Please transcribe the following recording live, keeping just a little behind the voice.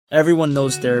Everyone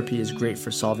knows therapy is great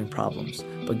for solving problems,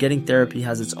 but getting therapy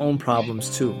has its own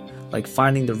problems too, like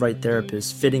finding the right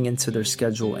therapist, fitting into their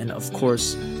schedule, and of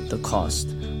course, the cost.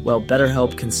 Well,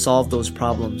 BetterHelp can solve those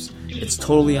problems. It's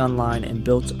totally online and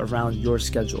built around your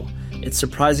schedule. It's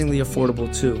surprisingly affordable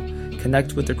too.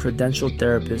 Connect with a credentialed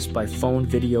therapist by phone,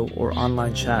 video, or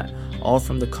online chat, all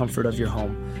from the comfort of your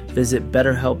home. Visit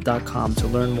BetterHelp.com to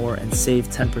learn more and save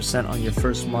 10% on your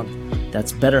first month.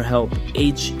 That's BetterHelp,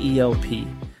 H-E-L-P.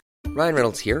 Ryan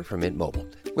Reynolds here from Mint Mobile.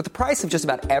 With the price of just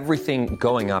about everything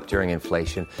going up during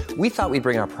inflation, we thought we'd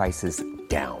bring our prices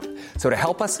down. So to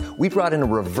help us, we brought in a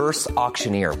reverse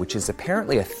auctioneer, which is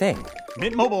apparently a thing.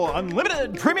 Mint Mobile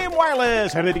Unlimited Premium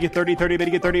Wireless. How to get 30, 30, bit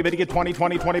to get 30, bit to get 20,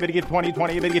 20, 20, bit to get 20,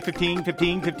 20, bit to get 15,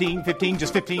 15, 15, 15,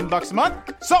 just $15 a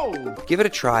month? Sold! Give it a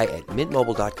try at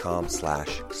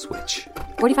mintmobile.com/switch.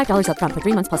 $45 up front for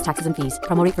 3 months plus taxes and fees.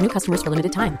 Promo rate for new customers for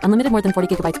limited time. Unlimited more than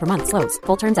 40 gigabytes per month. Slows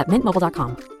full terms at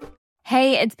mintmobile.com.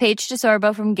 Hey, it's Paige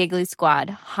DeSorbo from Giggly Squad.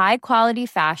 High quality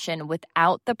fashion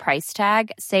without the price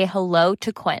tag. Say hello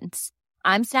to Quince.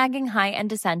 I'm snagging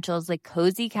high-end essentials like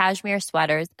cozy cashmere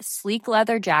sweaters, sleek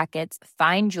leather jackets,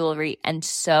 fine jewelry, and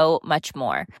so much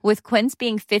more. With Quince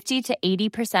being 50 to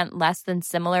 80% less than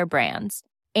similar brands.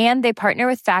 And they partner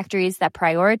with factories that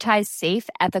prioritize safe,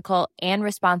 ethical, and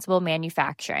responsible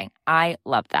manufacturing. I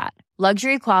love that.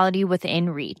 Luxury quality within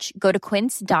reach. Go to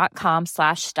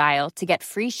quince.com/style to get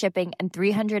free shipping and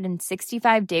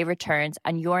 365-day returns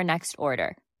on your next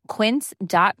order.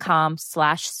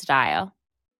 Quince.com/style.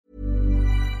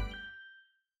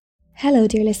 Hello,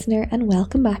 dear listener, and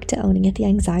welcome back to Owning It, the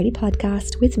Anxiety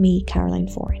Podcast with me, Caroline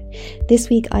Foran. This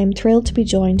week, I'm thrilled to be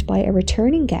joined by a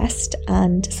returning guest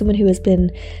and someone who has been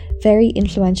very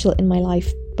influential in my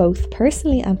life, both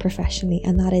personally and professionally,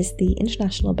 and that is the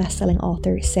international best-selling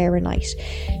author, Sarah Knight.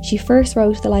 She first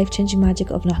wrote The Life-Changing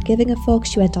Magic of Not Giving a Fuck.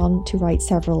 She went on to write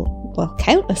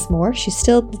countless more.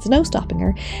 There's no stopping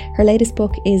her. Her latest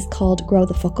book is called Grow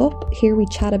the Fuck Up. Here we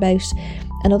chat about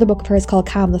another book of hers called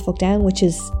Calm the Fuck Down, which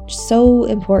is so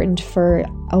important for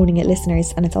Owning It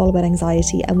listeners, and it's all about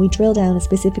anxiety. And we drill down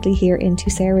specifically here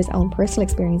into Sarah's own personal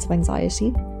experience of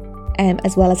anxiety,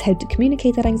 as well as how to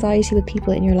communicate that anxiety with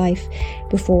people in your life,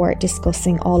 before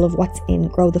discussing all of what's in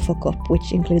Grow the Fuck Up,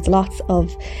 which includes lots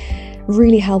of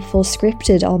really helpful,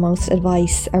 scripted almost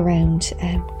advice around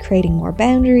creating more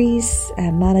boundaries,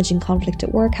 managing conflict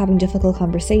at work, having difficult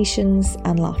conversations,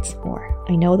 and lots more.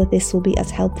 I know that this will be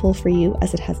as helpful for you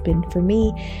as it has been for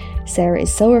me. Sarah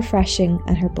is so refreshing,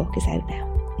 and her book is out now.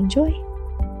 Enjoy.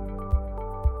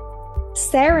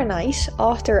 Sarah Knight,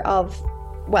 author of,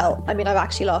 I've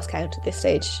actually lost count at this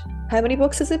stage. How many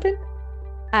books has it been?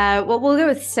 We'll go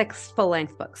with 6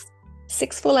 full-length books.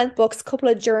 6 full-length books, a couple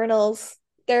of journals.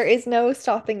 There is no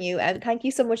stopping you. And thank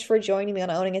you so much for joining me on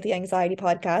Owning It, the Anxiety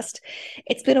Podcast.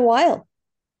 It's been a while.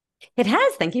 It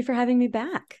has. Thank you for having me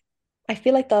back. I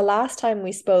feel like the last time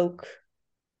we spoke,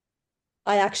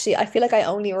 I feel like I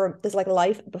only there's like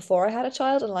life before I had a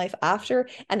child and life after,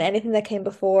 and anything that came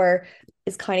before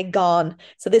is kind of gone.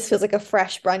 So this feels like a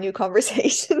fresh, brand new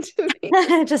conversation to me.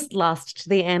 Just lost to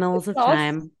the annals of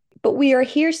time. But we are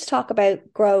here to talk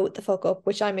about Grow the Fuck Up,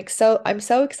 which I'm so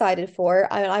excited for.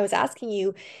 I was asking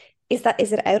you, is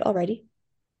it out already?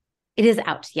 It is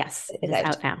out. Yes, it is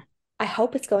out now. I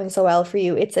hope it's going so well for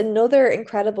you. It's another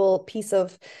incredible piece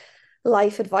of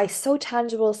life advice, so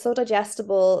tangible, so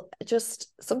digestible,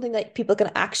 just something that people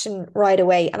can action right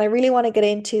away. And I really want to get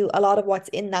into a lot of what's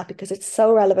in that, because it's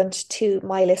so relevant to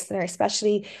my listener,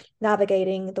 especially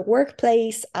navigating the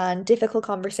workplace and difficult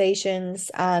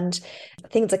conversations and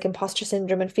things like imposter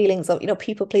syndrome and feelings of,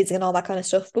 people pleasing and all that kind of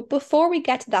stuff. But before we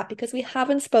get to that, because we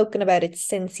haven't spoken about it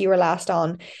since you were last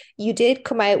on, you did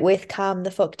come out with Calm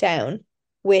the Fuck Down,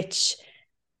 which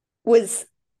is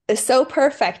so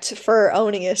perfect for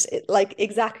Owning It, like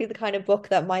exactly the kind of book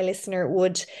that my listener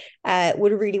would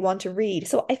really want to read.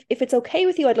 So if it's okay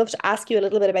with you, I'd love to ask you a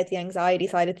little bit about the anxiety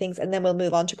side of things, and then we'll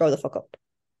move on to Grow the Fuck Up.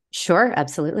 Sure,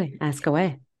 absolutely. Ask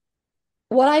away.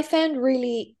 What I found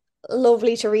really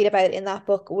lovely to read about in that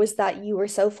book was that you were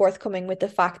so forthcoming with the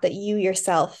fact that you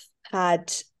yourself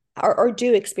had or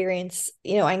do experience,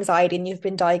 anxiety, and you've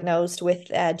been diagnosed with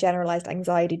generalized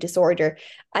anxiety disorder.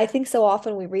 I think so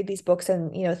often we read these books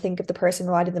and, think of the person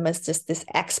writing them as just this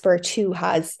expert who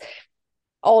has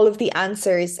all of the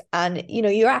answers, and,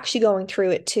 you're actually going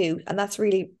through it too. And that's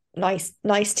really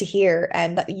nice to hear,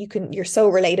 and that you're so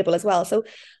relatable as well. So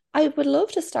I would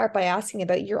love to start by asking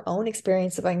about your own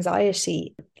experience of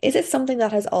anxiety. Is it something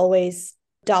that has always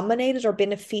dominated or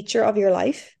been a feature of your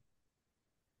life?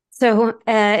 So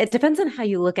it depends on how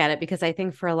you look at it, because I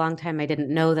think for a long time I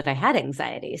didn't know that I had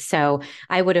anxiety. So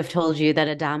I would have told you that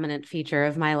a dominant feature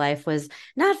of my life was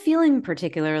not feeling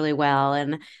particularly well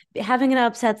and having an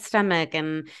upset stomach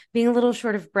and being a little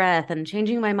short of breath and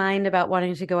changing my mind about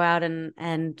wanting to go out and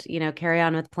carry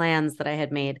on with plans that I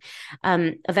had made.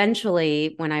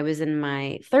 Eventually, when I was in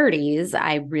my 30s,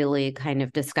 I really kind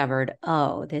of discovered,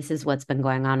 oh, this is what's been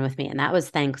going on with me. And that was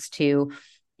thanks to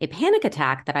a panic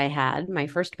attack that I had, my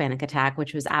first panic attack,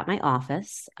 which was at my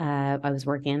office. I was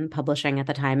working in publishing at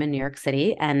the time in New York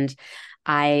City. And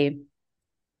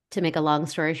to make a long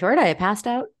story short, I passed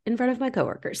out in front of my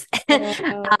coworkers.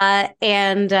 Wow.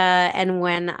 And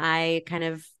when I kind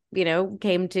of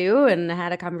came to and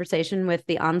had a conversation with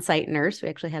the on-site nurse. We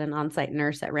actually had an on-site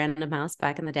nurse at Random House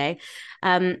back in the day.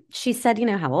 She said,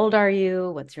 how old are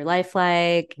you? What's your life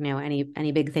like?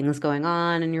 Any big things going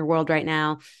on in your world right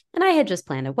now? And I had just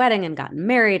planned a wedding and gotten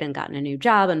married and gotten a new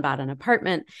job and bought an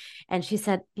apartment. And she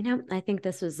said, I think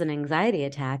this was an anxiety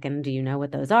attack. And do you know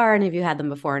what those are? And have you had them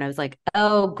before? And I was like,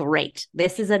 oh, great.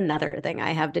 This is another thing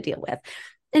I have to deal with.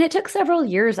 And it took several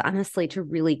years, honestly, to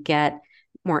really get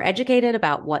more educated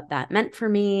about what that meant for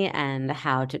me and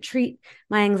how to treat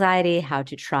my anxiety, how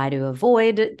to try to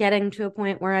avoid getting to a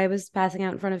point where I was passing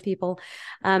out in front of people.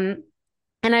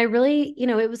 And I really,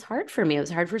 it was hard for me. It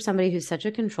was hard for somebody who's such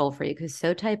a control freak, who's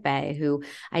so type A, who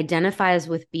identifies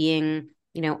with being,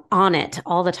 on it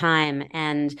all the time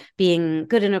and being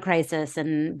good in a crisis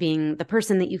and being the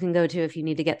person that you can go to if you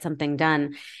need to get something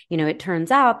done. It turns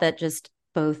out that just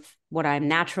both what I'm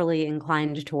naturally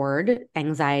inclined toward,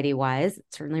 anxiety wise, it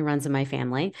certainly runs in my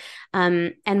family,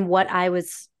 and what I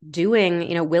was doing,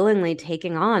 willingly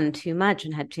taking on too much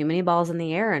and had too many balls in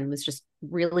the air and was just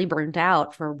really burnt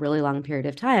out for a really long period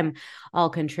of time, all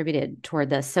contributed toward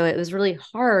this. So it was really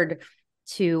hard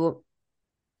to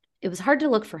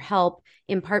look for help,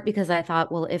 in part because I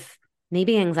thought, well, if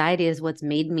maybe anxiety is what's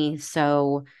made me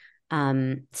so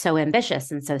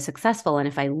ambitious and so successful, and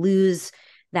if I lose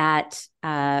that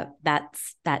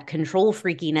control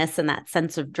freakiness and that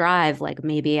sense of drive, like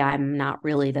maybe I'm not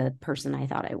really the person I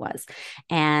thought I was.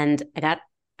 And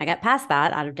I got past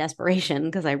that out of desperation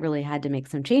because I really had to make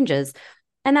some changes.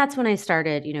 And that's when I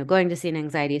started, going to see an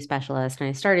anxiety specialist, and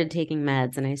I started taking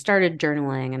meds, and I started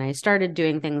journaling, and I started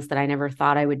doing things that I never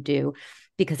thought I would do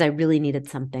because I really needed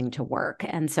something to work.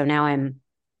 And so now I'm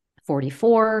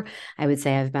 44. I would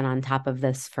say I've been on top of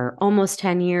this for almost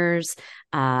 10 years.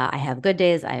 I have good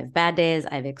days. I have bad days.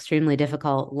 I have extremely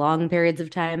difficult long periods of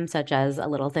time, such as a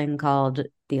little thing called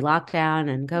the lockdown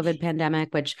and COVID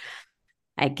pandemic, which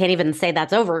I can't even say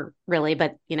that's over really,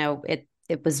 but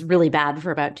it was really bad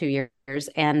for about 2 years.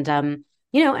 And, and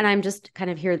I'm just kind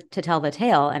of here to tell the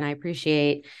tale. And I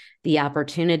appreciate the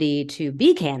opportunity to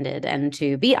be candid and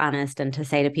to be honest and to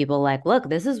say to people like, look,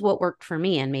 this is what worked for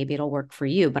me and maybe it'll work for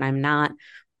you, but I'm not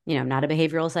a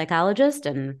behavioral psychologist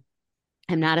and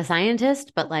I'm not a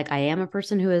scientist, but like I am a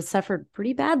person who has suffered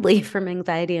pretty badly from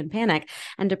anxiety and panic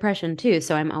and depression too.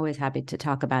 So I'm always happy to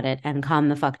talk about it, and Calm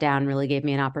the Fuck Down really gave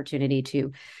me an opportunity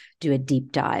to do a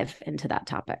deep dive into that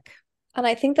topic. And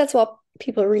I think that's what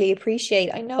people really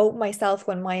appreciate. I know myself,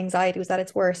 when my anxiety was at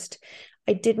its worst,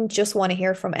 I didn't just want to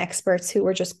hear from experts who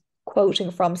were just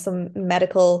quoting from some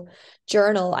medical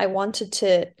journal. I wanted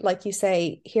to, like you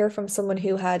say, hear from someone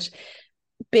who had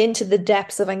been to the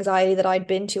depths of anxiety that I'd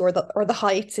been to, or the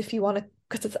heights, if you want to,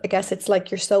 because I guess it's like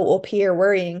you're so up here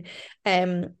worrying,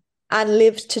 and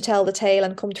lived to tell the tale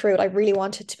and come through it. I really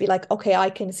wanted to be like, okay, I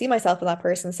can see myself in that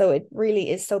person. So it really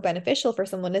is so beneficial for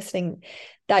someone listening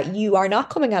that you are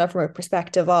not coming at it from a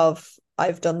perspective of,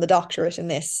 I've done the doctorate in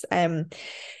this.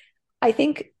 I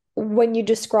think when you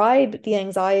describe the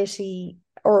anxiety,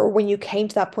 or when you came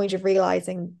to that point of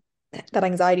realizing that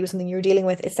anxiety was something you were dealing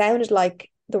with, it sounded like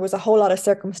there was a whole lot of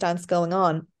circumstance going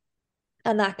on.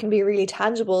 And that can be really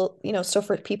tangible, stuff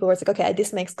for people where it's like, okay,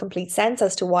 this makes complete sense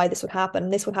as to why this would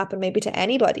happen. This would happen maybe to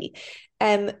anybody.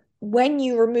 When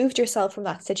you removed yourself from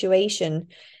that situation,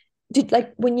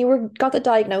 when you got the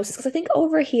diagnosis, because I think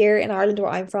over here in Ireland, where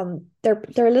I'm from, they're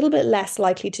a little bit less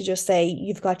likely to just say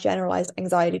you've got generalized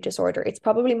anxiety disorder. It's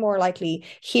probably more likely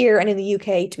here and in the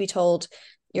UK to be told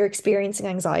you're experiencing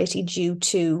anxiety due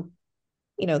to,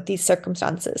 these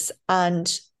circumstances. And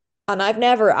I've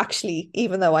never actually,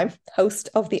 even though I'm host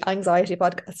of the anxiety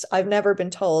podcast, I've never been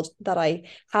told that I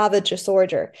have a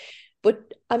disorder.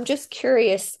 But I'm just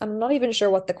curious, I'm not even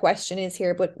sure what the question is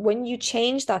here, but when you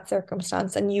change that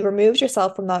circumstance and you removed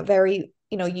yourself from that very,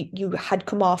 you had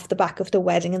come off the back of the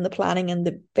wedding and the planning and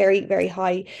the very, very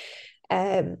high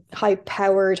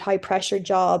powered, high pressure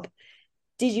job,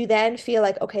 did you then feel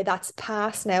like, okay, that's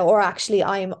past now? Or actually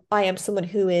I am someone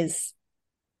who is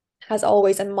has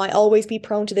always and might always be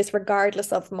prone to this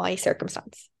regardless of my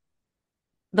circumstance?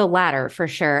 The latter, for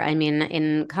sure. I mean,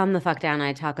 in Calm the Fuck Down,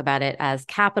 I talk about it as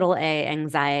capital A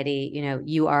anxiety. You know,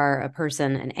 you are a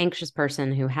person, an anxious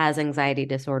person who has anxiety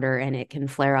disorder, and it can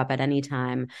flare up at any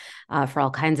time for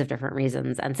all kinds of different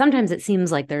reasons. And sometimes it seems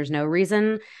like there's no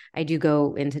reason. I do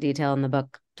go into detail in the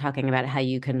book talking about how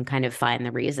you can kind of find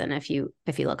the reason if you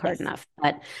look hard enough.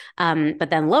 But then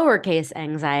lowercase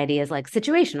anxiety is like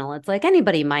situational. It's like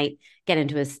anybody might get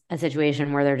into a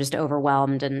situation where they're just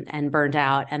overwhelmed and burnt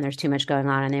out, and there's too much going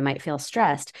on, and they might feel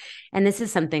stressed. And this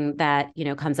is something that, you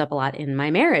know, comes up a lot in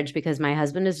my marriage, because my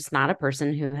husband is just not a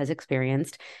person who has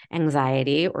experienced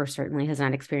anxiety, or certainly has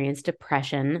not experienced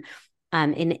depression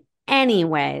in any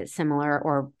way similar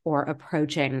or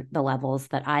approaching the levels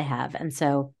that I have. And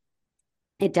so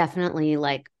it definitely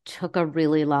like took a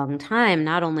really long time,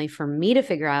 not only for me to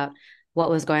figure out what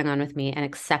was going on with me and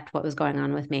accept what was going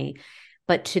on with me,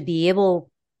 but to be able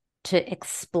to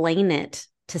explain it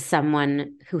to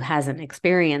someone who hasn't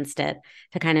experienced it,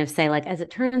 to kind of say, like, as it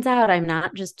turns out, I'm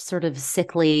not just sort of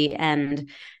sickly and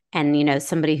you know,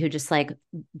 somebody who just like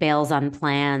bails on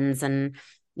plans and,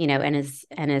 you know, and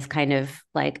is kind of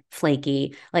like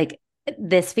flaky. Like,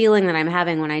 this feeling that I'm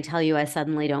having when I tell you I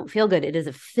suddenly don't feel good, it is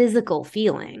a physical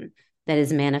feeling that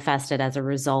is manifested as a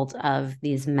result of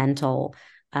these mental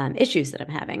issues that I'm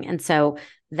having. And so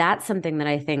that's something that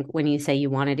I think when you say you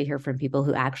wanted to hear from people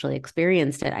who actually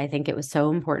experienced it, I think it was so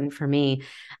important for me.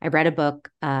 I read a book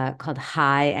called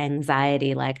High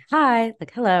Anxiety, like hi,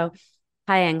 like hello,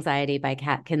 High Anxiety by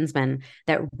Kat Kinsman,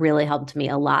 that really helped me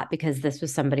a lot, because this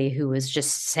was somebody who was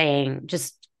just saying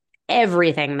just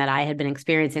everything that I had been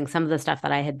experiencing, some of the stuff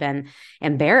that I had been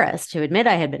embarrassed to admit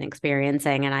I had been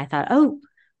experiencing. And I thought,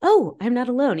 oh, I'm not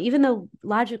alone. Even though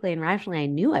logically and rationally, I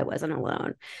knew I wasn't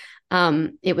alone.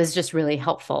 It was just really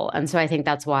helpful. And so I think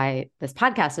that's why this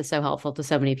podcast is so helpful to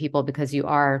so many people, because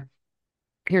you're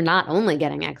not only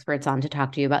getting experts on to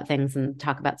talk to you about things and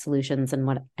talk about solutions and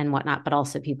whatnot, but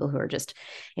also people who are just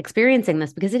experiencing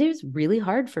this, because it is really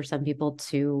hard for some people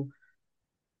to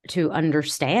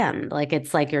understand. Like,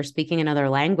 it's like you're speaking another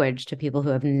language to people who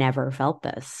have never felt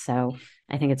this. So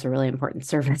I think it's a really important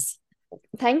service.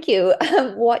 Thank you.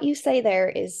 What you say there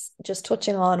is just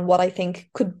touching on what I think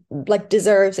could like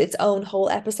deserves its own whole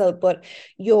episode. But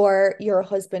your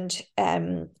husband,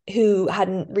 who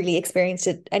hadn't really experienced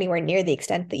it anywhere near the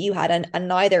extent that you had, and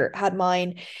neither had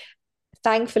mine.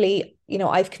 Thankfully, you know,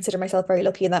 I've considered myself very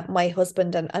lucky in that my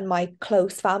husband and my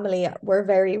close family were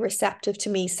very receptive to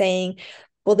me saying,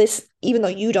 well, this, even though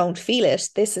you don't feel it,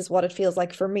 this is what it feels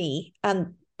like for me.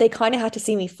 And they kind of had to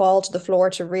see me fall to the floor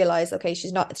to realize, okay,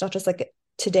 it's not just like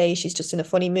today, she's just in a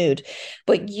funny mood.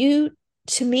 But you,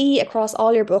 to me, across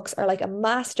all your books, are like a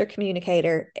master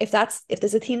communicator. If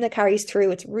there's a theme that carries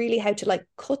through, it's really how to like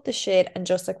cut the shit and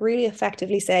just like really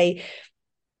effectively say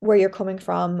where you're coming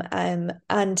from.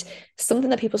 And something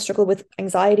that people struggle with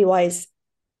anxiety wise,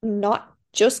 not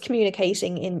just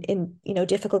communicating in you know,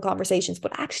 difficult conversations,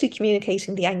 but actually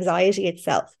communicating the anxiety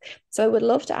itself. So I would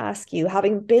love to ask you,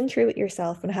 having been through it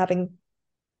yourself and having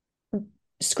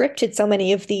scripted so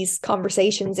many of these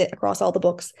conversations across all the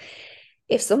books,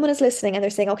 if someone is listening and they're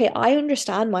saying, okay, I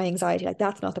understand my anxiety, like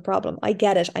that's not the problem, I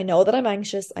get it, I know that I'm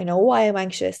anxious, I know why I'm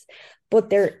anxious, but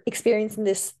they're experiencing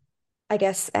this, I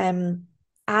guess,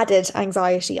 added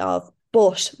anxiety of,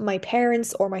 but my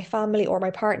parents or my family or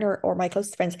my partner or my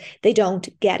closest friends, they don't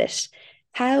get it.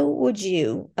 How would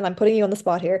you, and I'm putting you on the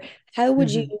spot here, how would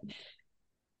you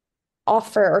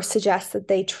offer or suggest that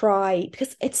they try,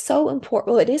 because it's so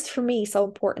important, well, it is for me so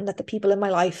important that the people in my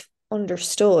life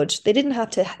understood. They didn't have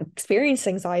to experience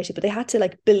anxiety, but they had to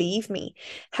like believe me.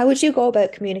 How would you go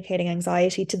about communicating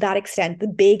anxiety to that extent, the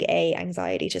big A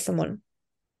anxiety, to someone?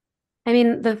 I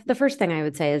mean, the first thing I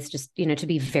would say is just, you know, to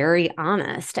be very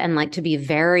honest and like to be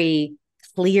very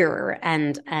clear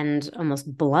and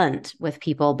almost blunt with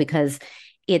people, because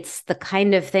it's the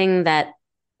kind of thing that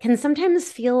can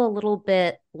sometimes feel a little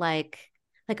bit like,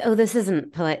 oh, this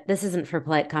isn't polite. This isn't for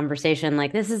polite conversation.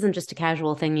 Like, this isn't just a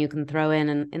casual thing you can throw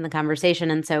in the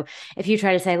conversation. And so if you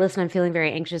try to say, listen, I'm feeling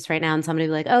very anxious right now, and somebody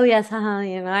will be like, oh yes, haha,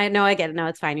 you know, I know, I get it. No,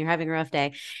 it's fine. You're having a rough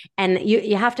day. And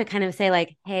you have to kind of say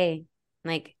like, hey,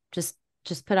 like,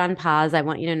 just put on pause. I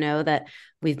want you to know that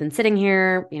we've been sitting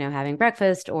here, you know, having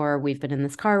breakfast, or we've been in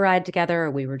this car ride together,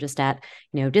 or we were just at,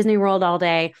 you know, Disney World all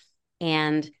day.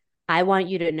 And I want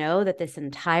you to know that this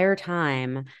entire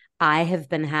time I have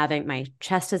been having, my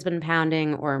chest has been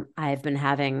pounding, or I've been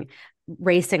having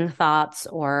racing thoughts,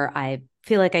 or I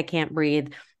feel like I can't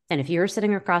breathe. And if you're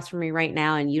sitting across from me right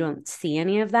now and you don't see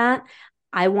any of that,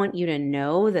 I want you to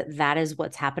know that that is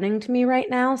what's happening to me right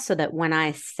now, so that when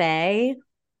I say,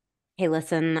 hey,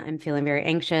 listen, I'm feeling very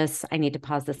anxious. I need to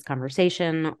pause this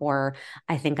conversation, or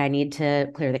I think I need to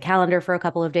clear the calendar for a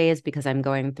couple of days because I'm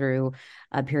going through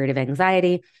a period of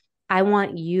anxiety. I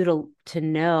want you to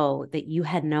know that you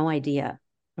had no idea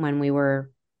when we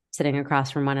were sitting across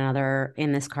from one another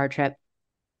in this car trip.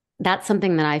 That's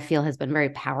something that I feel has been very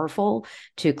powerful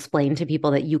to explain to people,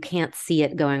 that you can't see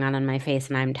it going on in my face.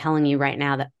 And I'm telling you right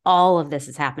now that all of this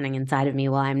is happening inside of me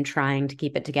while I'm trying to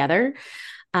keep it together.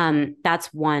 That's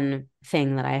one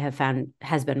thing that I have found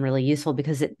has been really useful,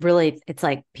 because it's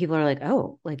like people are like,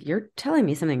 oh, like you're telling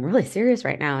me something really serious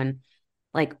right now. And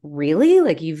like, really?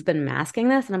 Like you've been masking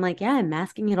this? And I'm like, yeah, I'm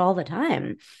masking it all the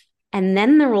time. And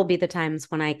then there will be the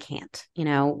times when I can't,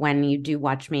 when you do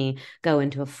watch me go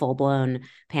into a full blown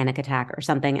panic attack or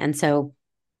something. And so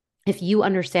if you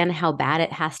understand how bad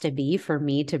it has to be for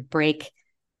me to break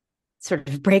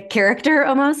character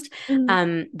almost,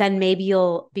 then maybe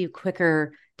you'll be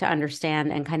quicker to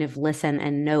understand and kind of listen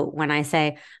and note when I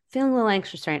say, feeling a little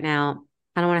anxious right now,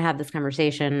 I don't want to have this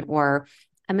conversation, or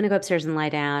I'm going to go upstairs and lie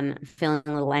down, feeling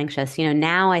a little anxious.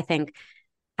 Now I think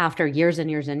after years and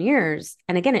years and years,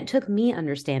 and again, it took me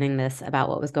understanding this about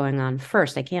what was going on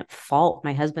first. I can't fault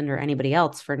my husband or anybody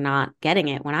else for not getting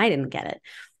it when I didn't get it.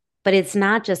 But it's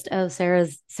not just, oh,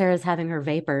 Sarah's having her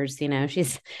vapors,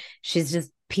 she's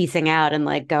just piecing out and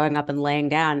like going up and laying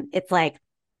down. It's like,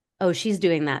 oh, she's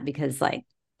doing that because like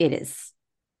it is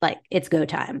like it's go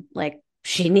time. Like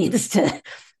she needs to,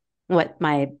 what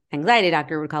my anxiety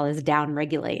doctor would call is down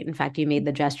regulate. In fact, you made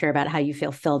the gesture about how you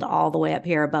feel filled all the way up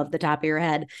here above the top of your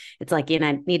head. It's like,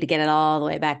 need to get it all the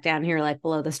way back down here, like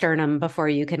below the sternum, before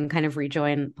you can kind of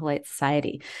rejoin polite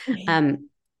society.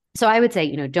 So I would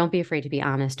say, don't be afraid to be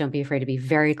honest. Don't be afraid to be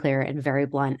very clear and very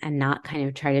blunt, and not kind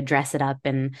of try to dress it up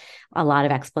in a lot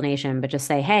of explanation, but just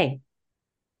say, hey,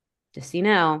 just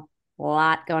a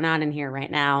lot going on in here right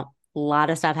now. A lot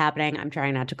of stuff happening. I'm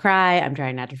trying not to cry. I'm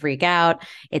trying not to freak out.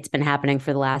 It's been happening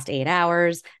for the last 8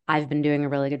 hours. I've been doing a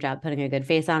really good job putting a good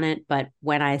face on it. But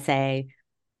when I say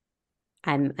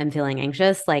I'm feeling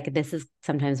anxious, like this is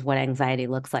sometimes what anxiety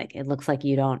looks like. It looks like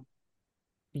you don't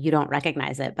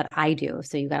recognize it, but I do.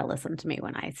 So you got to listen to me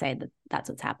when I say that that's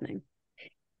what's happening.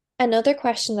 Another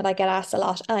question that I get asked a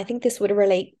lot, and I think this would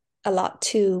relate a lot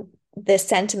to the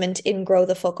sentiment in Grow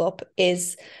the Fuck Up,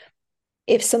 is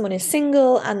if someone is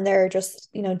single and they're just,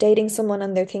 dating someone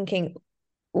and they're thinking,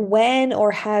 when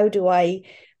or how do I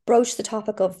broach the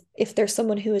topic of if there's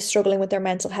someone who is struggling with their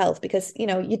mental health? Because,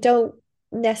 you don't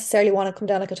necessarily want to come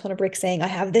down like a ton of bricks saying, I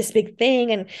have this big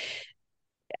thing. And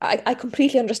I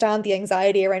completely understand the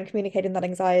anxiety around communicating that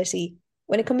anxiety.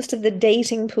 When it comes to the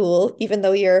dating pool, even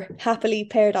though you're happily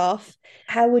paired off,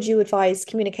 how would you advise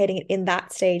communicating it in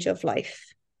that stage of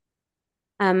life?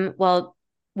 Well,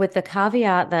 with the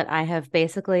caveat that I have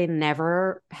basically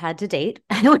never had to date.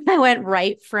 I went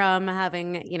right from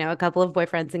having, a couple of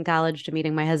boyfriends in college to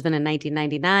meeting my husband in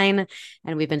 1999,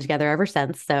 and we've been together ever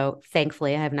since. So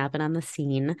thankfully, I have not been on the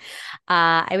scene.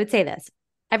 I would say this.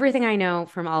 Everything I know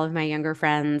from all of my younger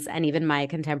friends and even my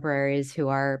contemporaries who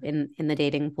are in the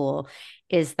dating pool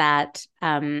is that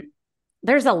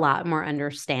there's a lot more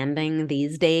understanding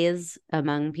these days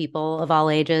among people of all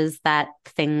ages that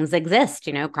things exist,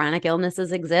 chronic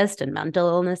illnesses exist and mental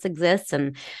illness exists.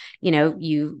 And,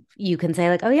 you can say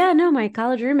like, oh yeah, no, my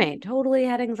college roommate totally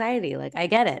had anxiety. Like, I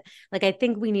get it. Like, I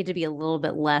think we need to be a little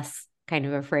bit less kind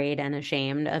of afraid and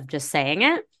ashamed of just saying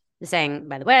it, saying,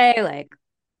 by the way, like,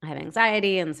 I have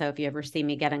anxiety. And so if you ever see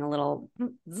me getting a little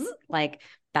like,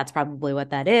 that's probably what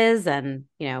that is. And,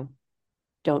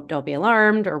 don't be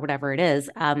alarmed or whatever it is.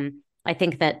 I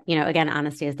think that, again,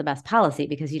 honesty is the best policy,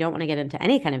 because you don't want to get into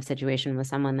any kind of situation with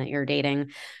someone that you're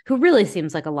dating who really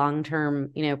seems like a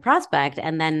long-term, prospect,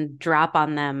 and then drop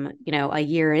on them, a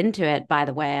year into it. By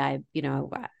the way,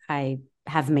 I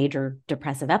have major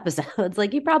depressive episodes.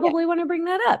 Like, you probably want to bring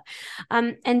that up.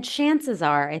 And chances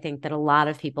are, I think that a lot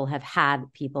of people have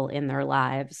had people in their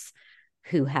lives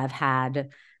who have had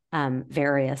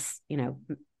various,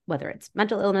 whether it's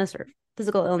mental illness or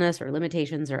physical illness or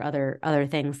limitations or other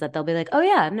things, that they'll be like, oh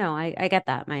yeah, no, I get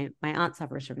that. My aunt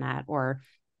suffers from that. Or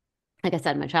like I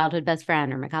said, my childhood best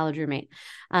friend or my college roommate.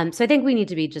 So I think we need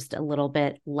to be just a little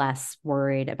bit less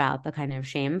worried about the kind of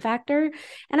shame factor.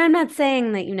 And I'm not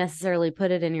saying that you necessarily put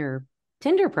it in your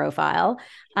Tinder profile.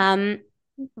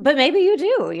 But maybe you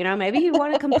do, maybe you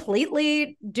want to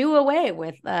completely do away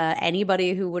with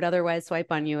anybody who would otherwise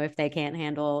swipe on you if they can't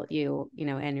handle you,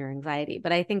 and your anxiety.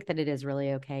 But I think that it is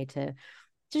really okay to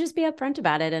just be upfront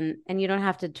about it. And you don't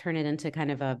have to turn it into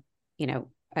kind of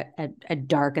a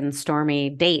dark and stormy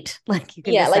date. Like, you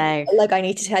can just say, like, I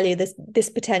need to tell you this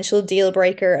potential deal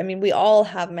breaker. I mean, we all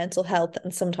have mental health,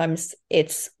 and sometimes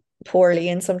it's poorly,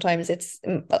 and sometimes it's,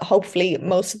 hopefully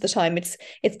most of the time it's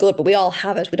good, but we all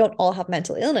have it. We don't all have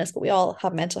mental illness, but we all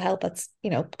have mental health that's,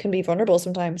 can be vulnerable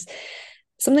sometimes.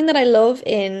 Something that I love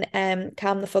in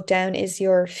Calm the Fuck Down is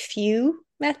your PHEW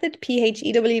method,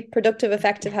 PHEW, productive,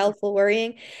 effective, helpful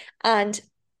worrying. And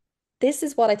this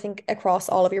is what I think across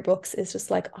all of your books is just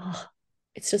like,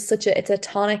 it's just it's a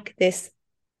tonic, this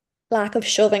lack of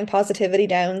shoving positivity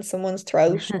down someone's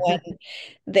throat when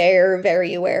they're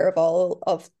very aware of all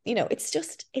of, it's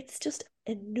just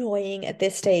annoying at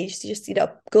this stage to just,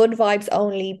 good vibes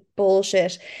only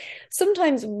bullshit.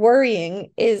 Sometimes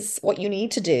worrying is what you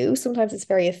need to do. Sometimes it's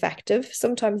very effective.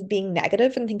 Sometimes being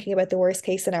negative and thinking about the worst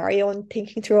case scenario and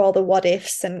thinking through all the what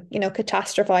ifs and,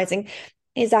 catastrophizing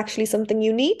is actually something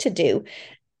you need to do.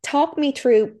 Talk me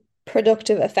through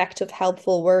productive, effective,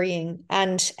 helpful worrying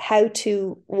and how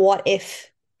to what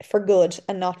if for good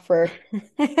and not for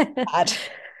bad.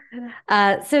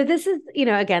 So this is,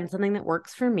 again, something that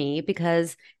works for me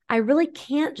because I really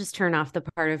can't just turn off the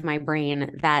part of my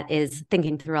brain that is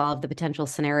thinking through all of the potential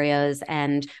scenarios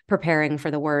and preparing for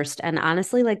the worst. And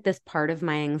honestly, like this part of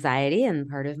my anxiety and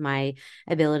part of my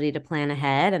ability to plan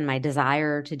ahead and my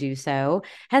desire to do so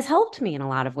has helped me in a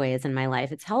lot of ways in my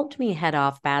life. It's helped me head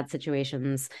off bad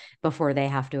situations before they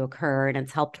have to occur. And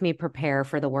it's helped me prepare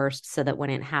for the worst so that when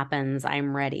it happens,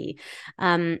 I'm ready.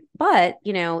 But,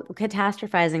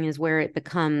 catastrophizing is where it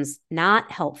becomes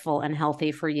not helpful and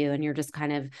healthy for you. And you're just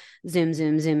kind of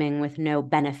zooming with no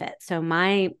benefit. So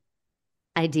my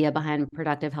idea behind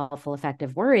productive, helpful,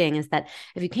 effective worrying is that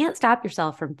if you can't stop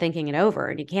yourself from thinking it over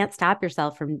and you can't stop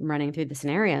yourself from running through the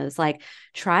scenarios, like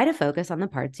try to focus on the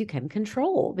parts you can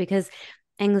control, because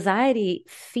anxiety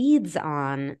feeds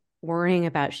on worrying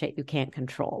about shit you can't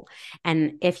control.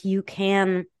 And if you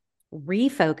can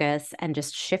refocus and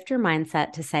just shift your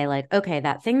mindset to say like, okay,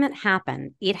 that thing that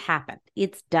happened,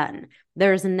 it's done.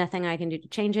 There's nothing I can do to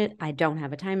change it. I don't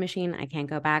have a time machine. I can't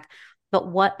go back. But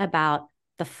what about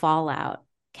the fallout?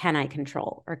 Can I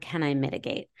control or can I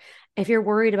mitigate? If you're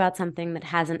worried about something that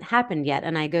hasn't happened yet,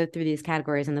 and I go through these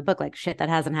categories in the book, like shit that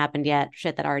hasn't happened yet,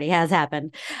 shit that already has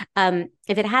happened.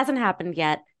 If it hasn't happened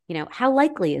yet, how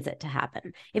likely is it to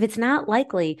happen? If it's not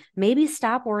likely, maybe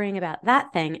stop worrying about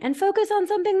that thing and focus on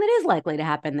something that is likely to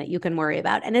happen that you can worry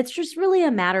about. And it's just really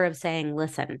a matter of saying,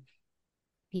 listen,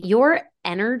 your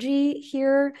energy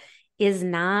here is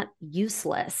not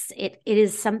useless. It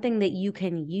is something that you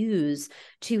can use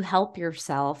to help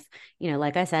yourself,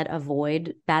 like I said,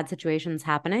 avoid bad situations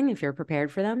happening if you're prepared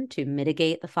for them, to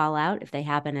mitigate the fallout if they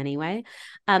happen anyway.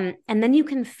 And then you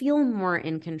can feel more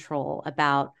in control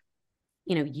about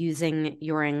using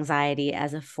your anxiety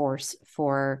as a force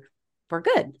for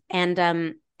good. And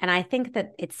I think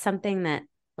that it's something that,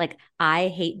 like, I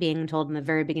hate being told in the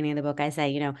very beginning of the book. I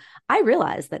say, I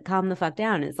realize that calm the fuck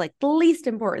down is like the least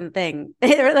important thing,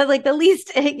 or like the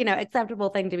least, acceptable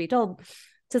thing to be told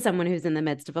to someone who's in the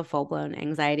midst of a full-blown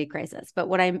anxiety crisis. But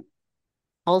what I'm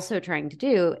also trying to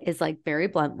do is, like, very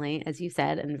bluntly, as you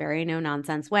said, in very no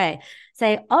nonsense way,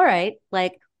 say, all right,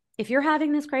 like, if you're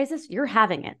having this crisis, you're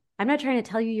having it. I'm not trying to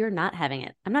tell you you're not having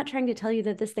it. I'm not trying to tell you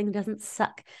that this thing doesn't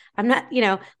suck. I'm not,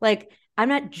 I'm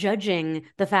not judging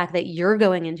the fact that you're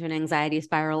going into an anxiety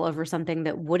spiral over something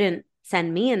that wouldn't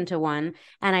send me into one.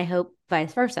 And I hope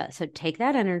vice versa. So take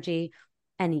that energy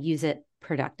and use it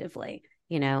productively.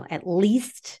 At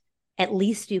least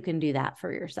you can do that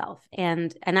for yourself.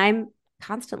 And I'm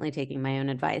constantly taking my own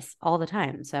advice all the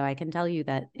time. So I can tell you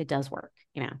that it does work.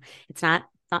 It's not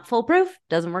foolproof,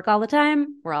 doesn't work all the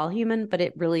time. We're all human, but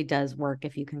it really does work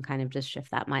if you can kind of just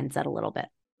shift that mindset a little bit.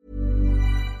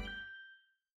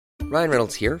 Ryan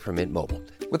Reynolds here from Mint Mobile.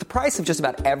 With the price of just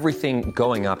about everything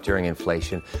going up during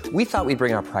inflation, we thought we'd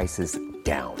bring our prices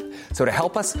down. So to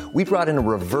help us, we brought in a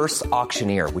reverse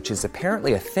auctioneer, which is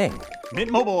apparently a thing.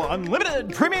 Mint Mobile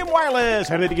Unlimited Premium Wireless.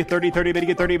 How to get 30, 30, bit to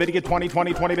get 30, bit to get 20,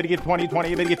 20, 20, bit to get 20,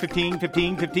 20, bit to get 15,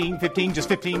 15, 15, 15, just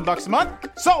 $15 a month?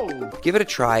 Sold! Give it a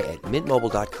try at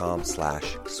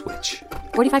mintmobile.com/switch.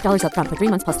 $45 up front for 3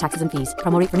 months plus taxes and fees.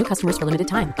 Promo rate for new customers for limited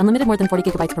time. Unlimited more than 40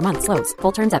 gigabytes per month. Slows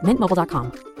full terms at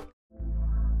mintmobile.com.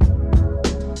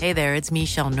 Hey there, it's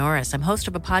Michelle Norris. I'm host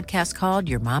of a podcast called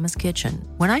Your Mama's Kitchen.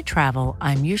 When I travel,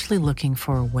 I'm usually looking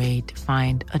for a way to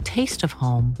find a taste of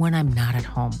home when I'm not at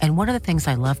home. And one of the things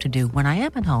I love to do when I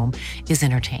am at home is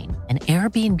entertain. And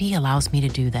Airbnb allows me to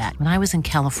do that. When I was in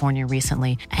California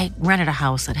recently, I rented a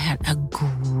house that had a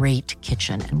great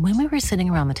kitchen. And when we were sitting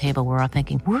around the table, we're all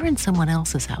thinking, we're in someone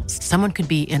else's house. Someone could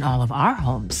be in all of our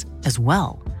homes as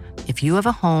well. If you have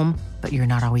a home, but you're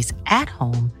not always at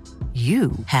home,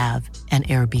 you have an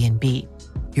Airbnb.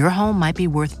 Your home might be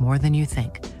worth more than you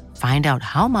think. Find out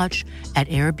how much at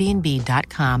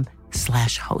airbnb.com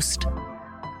Noom.com/host.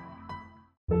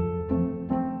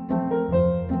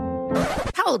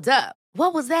 Hold up.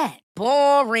 What was that?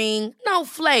 Boring. No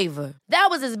flavor. That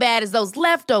was as bad as those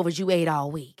leftovers you ate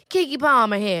all week. Keke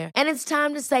Palmer here, and it's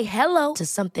time to say hello to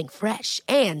something fresh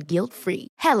and guilt-free.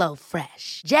 Hello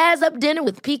Fresh. Jazz up dinner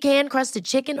with pecan-crusted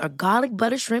chicken or garlic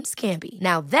butter shrimp scampi.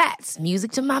 Now that's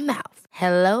music to my mouth.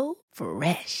 Hello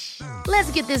Fresh.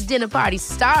 Let's get this dinner party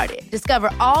started.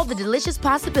 Discover all the delicious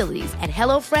possibilities at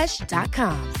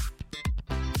hellofresh.com.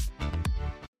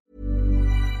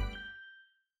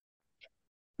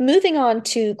 Moving on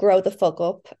to Grow the Fuck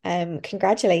Up,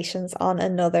 congratulations on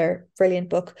another brilliant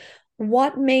book.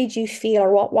 What made you feel,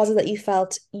 or what was it that you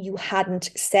felt you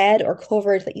hadn't said or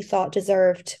covered that you thought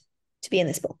deserved to be in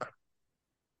this book?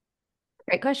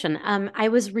 Great question.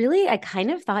 I kind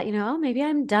of thought, oh, maybe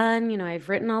I'm done. I've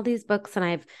written all these books and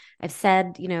I've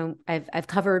said, I've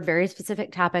covered very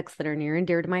specific topics that are near and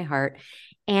dear to my heart.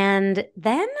 And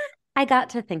then I got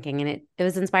to thinking, and it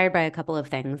was inspired by a couple of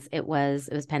things. It was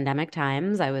pandemic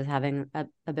times. I was having a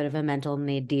bit of a mental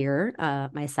nadir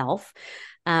myself.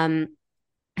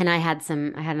 And I had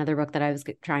another book that I was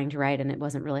trying to write and it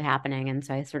wasn't really happening. And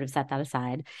so I sort of set that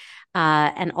aside.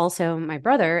 And also my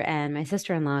brother and my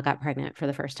sister-in-law got pregnant for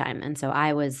the first time. And so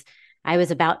I was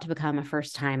about to become a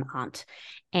first-time aunt.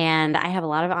 And I have a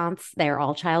lot of aunts. They're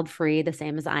all child-free, the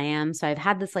same as I am. So I've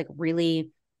had this really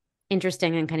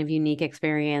interesting and kind of unique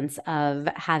experience of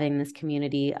having this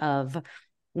community of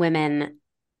women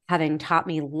having taught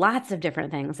me lots of different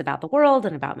things about the world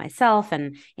and about myself.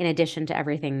 And in addition to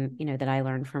everything, that I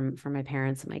learned from my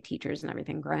parents and my teachers and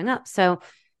everything growing up. So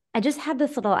I just had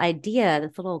this little idea,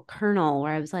 this little kernel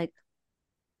where I was like,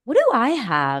 what do I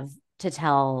have to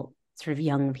tell sort of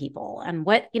young people? And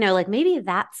what, maybe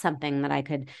that's something that I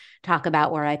could talk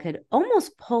about where I could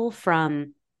almost pull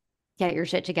from get your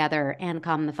shit together and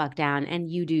calm the fuck down and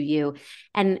you do you,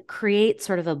 and create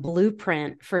sort of a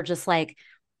blueprint for just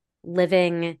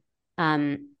living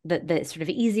the sort of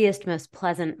easiest, most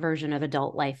pleasant version of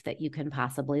adult life that you can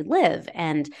possibly live.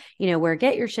 And, where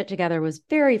Get Your Shit Together was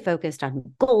very focused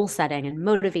on goal setting and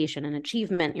motivation and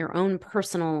achievement, your own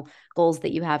personal goals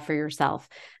that you have for yourself.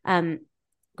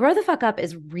 Grow the Fuck Up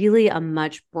is really a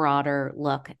much broader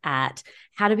look at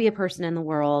how to be a person in the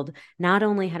world, not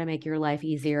only how to make your life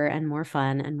easier and more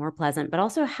fun and more pleasant, but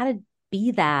also how to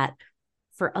be that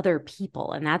for other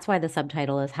people. And that's why the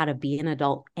subtitle is How to Be an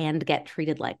Adult and Get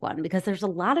Treated Like One, because there's a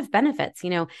lot of benefits.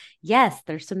 Yes,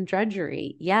 there's some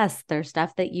drudgery. Yes, there's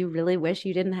stuff that you really wish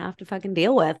you didn't have to fucking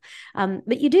deal with.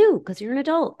 But you do, because you're an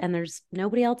adult and there's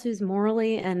nobody else who's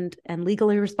morally and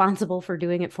legally responsible for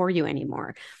doing it for you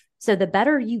anymore. So the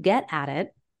better you get at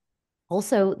it,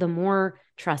 also the more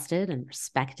trusted and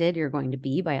respected you're going to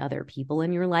be by other people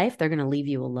in your life. They're going to leave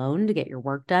you alone to get your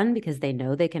work done because they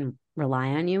know they can rely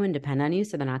on you and depend on you.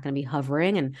 So they're not going to be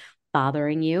hovering and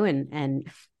bothering you and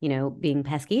being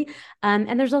pesky.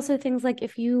 And there's also things like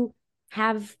if you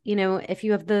have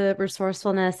the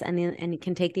resourcefulness and you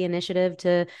can take the initiative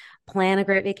to plan a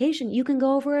great vacation, you can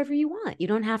go wherever you want. You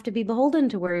don't have to be beholden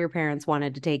to where your parents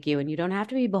wanted to take you, and you don't have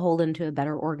to be beholden to a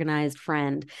better organized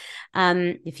friend.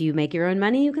 If you make your own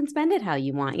money, you can spend it how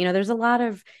you want. There's a lot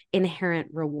of inherent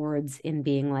rewards in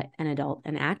being like an adult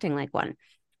and acting like one.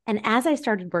 And as I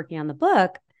started working on the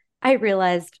book, I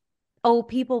realized,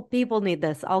 people need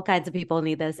this. All kinds of people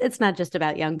need this. It's not just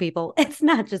about young people. It's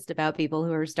not just about people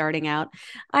who are starting out.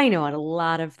 I know a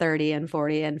lot of 30 and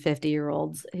 40 and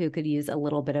 50-year-olds who could use a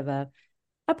little bit of a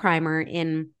primer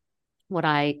in what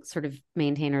I sort of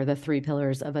maintain are the three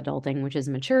pillars of adulting, which is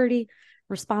maturity,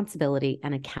 responsibility,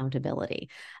 and accountability.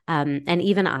 And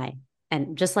even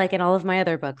and just like in all of my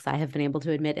other books, I have been able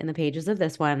to admit in the pages of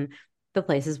this one, the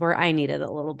places where I needed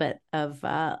a little bit of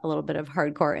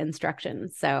hardcore instruction.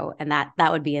 So, and that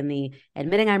would be in the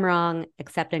admitting I'm wrong,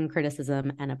 accepting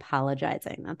criticism, and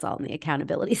apologizing. That's all in the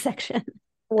accountability section.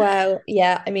 Wow.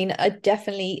 Yeah. I mean, I love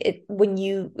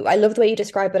the way you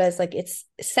describe it as it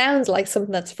sounds like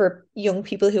something that's for young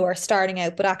people who are starting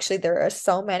out, but actually there are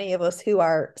so many of us who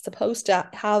are supposed to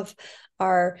have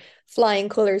our flying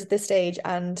colors at this stage,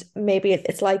 and maybe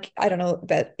it's like, I don't know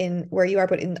about in where you are,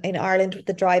 but in Ireland with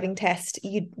the driving test,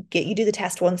 you do the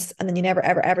test once and then you never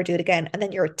ever do it again, and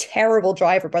then you're a terrible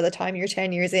driver by the time you're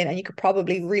 10 years in, and you could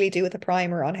probably really do with a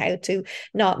primer on how to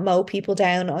not mow people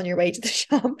down on your way to the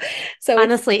shop. So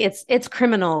honestly, it's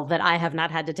criminal that I have not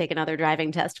had to take another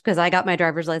driving test, because I got my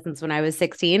driver's license when I was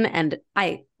 16, and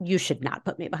you should not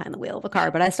put me behind the wheel of a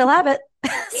car, but I still have it.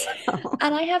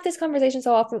 And I have this conversation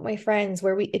so often with my friends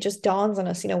where it just dawns on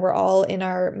us, we're all in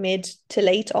our mid to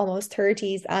late almost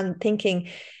 30s and thinking,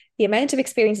 the amount of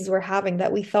experiences we're having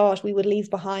that we thought we would leave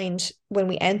behind when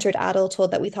we entered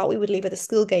adulthood, that we thought we would leave at the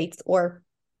school gates, or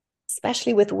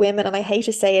especially with women. And I hate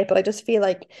to say it, but I just feel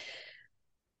like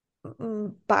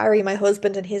Barry, my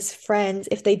husband, and his friends,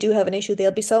 if they do have an issue,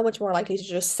 they'll be so much more likely to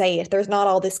just say it. There's not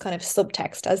all this kind of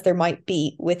subtext as there might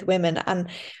be with women. And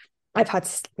I've had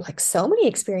like so many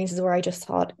experiences where I just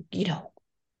thought,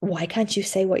 why can't you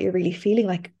say what you're really feeling?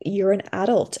 Like, you're an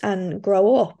adult and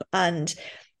grow up. And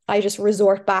I just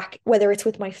resort back, whether it's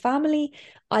with my family,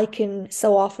 I can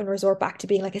so often resort back to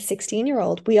being like a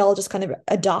 16-year-old. We all just kind of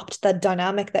adopt that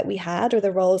dynamic that we had, or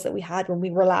the roles that we had when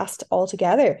we were last all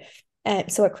together.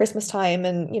 So at Christmas time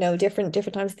and, different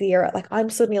times of the year, like I'm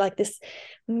suddenly like this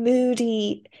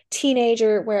moody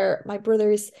teenager where my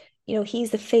brother's,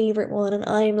 he's the favorite one and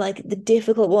I'm like the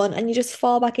difficult one, and you just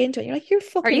fall back into it. You're like, you're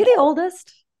fucking. Are you the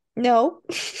oldest? No.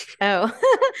 Oh,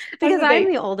 because I'm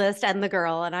the oldest and the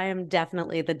girl, and I am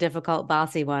definitely the difficult,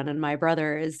 bossy one. And my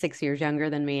brother is 6 years younger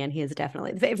than me, and he is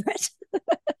definitely the favorite.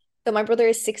 So my brother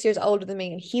is 6 years older than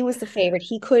me, and he was the favorite.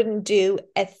 He couldn't do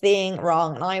a thing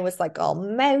wrong. And I was like all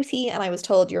mouthy, and I was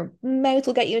told your mouth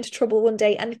will get you into trouble one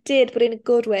day. And it did, but in a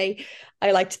good way,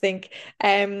 I like to think.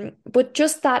 But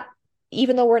just that,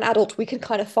 even though we're an adult, we can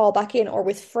kind of fall back in, or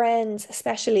with friends,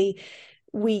 especially,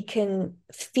 we can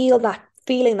feel that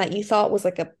feeling that you thought was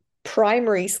like a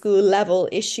primary school level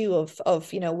issue of,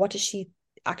 what does she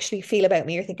actually feel about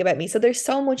me or think about me? So there's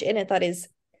so much in it that is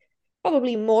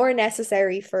probably more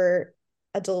necessary for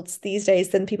adults these days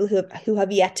than people who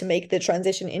have yet to make the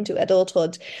transition into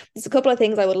adulthood. There's a couple of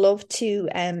things I would love to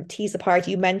tease apart.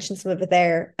 You mentioned some of it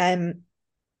there.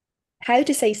 How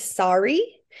to say sorry.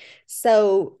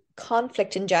 So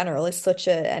conflict in general is such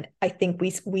and I think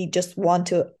we just want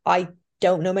to, I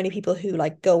don't know many people who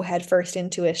like go head first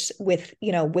into it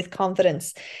with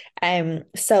confidence.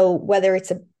 So whether it's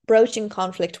a broaching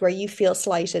conflict where you feel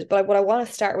slighted, but what I want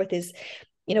to start with is,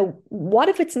 what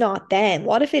if it's not them?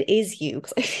 What if it is you?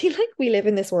 Because I feel like we live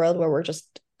in this world where we're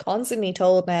just constantly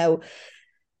told now,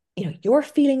 your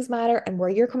feelings matter and where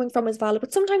you're coming from is valid.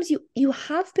 But sometimes you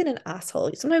have been an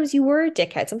asshole. Sometimes you were a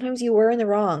dickhead. Sometimes you were in the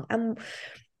wrong. And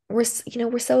we're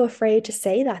so afraid to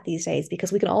say that these days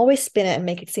because we can always spin it and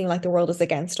make it seem like the world is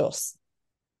against us.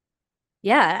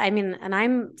 Yeah, I mean, and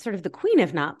I'm sort of the queen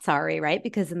of not sorry, right?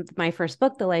 Because in my first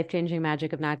book, The Life-Changing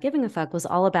Magic of Not Giving a Fuck, was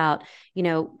all about,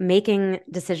 making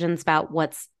decisions about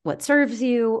what serves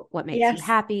you, what makes you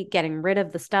happy, getting rid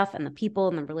of the stuff and the people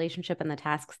and the relationship and the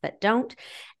tasks that don't,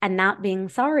 and not being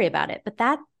sorry about it. But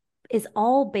that is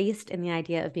all based in the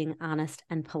idea of being honest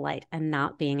and polite and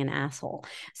not being an asshole.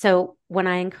 So when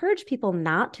I encourage people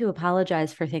not to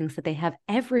apologize for things that they have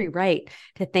every right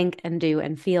to think and do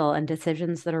and feel, and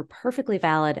decisions that are perfectly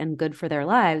valid and good for their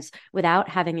lives without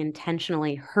having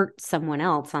intentionally hurt someone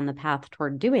else on the path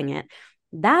toward doing it,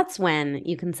 that's when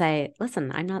you can say,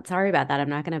 listen, I'm not sorry about that. I'm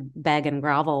not going to beg and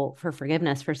grovel for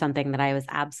forgiveness for something that I was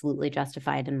absolutely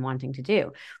justified in wanting to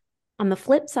do. On the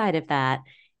flip side of that,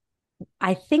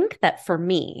 I think that for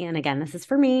me, and again, this is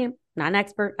for me, not an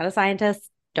expert, not a scientist,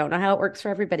 don't know how it works for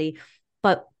everybody,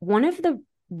 but one of the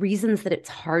reasons that it's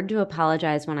hard to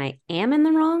apologize when I am in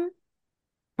the wrong,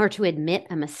 or to admit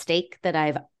a mistake that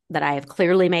I have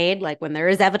clearly made, like when there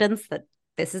is evidence that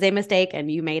this is a mistake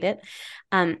and you made it,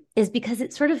 is because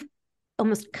it sort of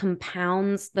almost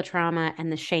compounds the trauma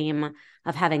and the shame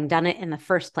of having done it in the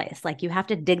first place. Like you have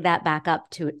to dig that back up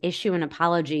to issue an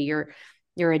apology.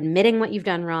 You're admitting what you've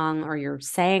done wrong, or you're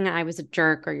saying I was a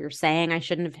jerk, or you're saying I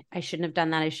shouldn't have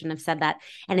done that. I shouldn't have said that.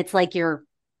 And it's like you're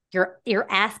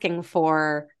asking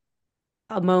for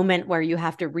a moment where you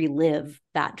have to relive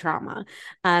that trauma.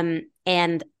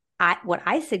 And what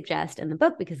I suggest in the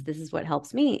book, because this is what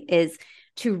helps me, is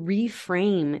to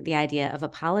reframe the idea of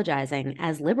apologizing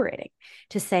as liberating,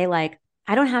 to say like,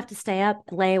 I don't have to stay up,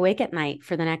 lay awake at night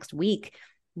for the next week,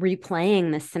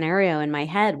 replaying this scenario in my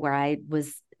head where I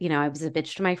was a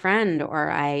bitch to my friend, or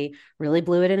I really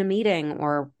blew it in a meeting,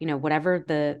 or, whatever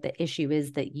the issue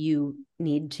is that you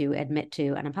need to admit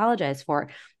to and apologize for.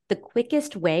 The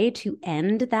quickest way to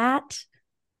end that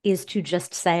is to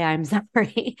just say, I'm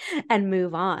sorry, and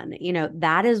move on.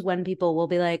 That is when people will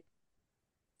be like,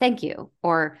 thank you,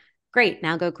 or great,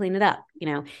 now go clean it up,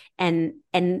 and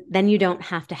then you don't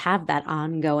have to have that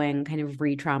ongoing kind of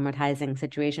re-traumatizing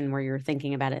situation where you're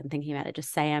thinking about it.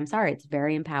 Just say, I'm sorry. It's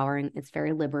very empowering. It's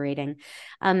very liberating.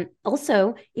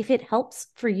 Also, if it helps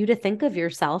for you to think of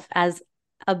yourself as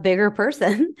a bigger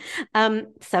person,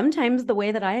 sometimes the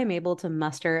way that I am able to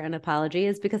muster an apology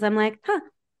is because I'm like,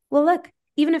 well, look,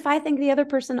 even if I think the other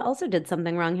person also did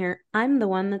something wrong here, I'm the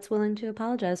one that's willing to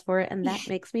apologize for it. And that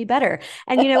makes me better.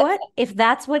 And you know what? If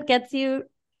that's what gets you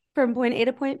from point A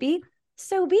to point B,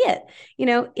 so be it.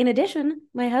 In addition,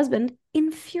 my husband,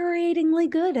 infuriatingly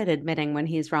good at admitting when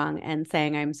he's wrong and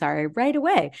saying, I'm sorry right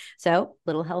away. So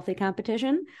little healthy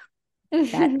competition,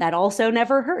 that also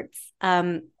never hurts.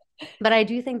 But I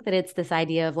do think that it's this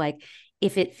idea of like,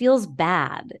 if it feels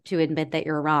bad to admit that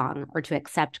you're wrong or to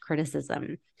accept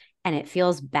criticism, and it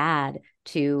feels bad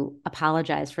to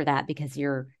apologize for that because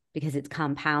it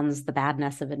compounds the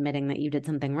badness of admitting that you did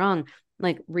something wrong,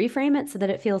 like reframe it so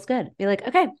that it feels good. Be like,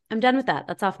 okay, I'm done with that.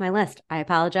 That's off my list. I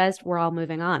apologized. We're all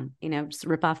moving on. Just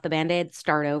rip off the Band-Aid,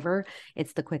 start over.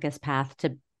 It's the quickest path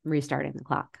to restarting the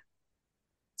clock.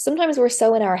 Sometimes we're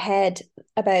so in our head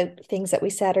about things that we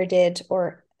said or did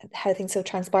or how things have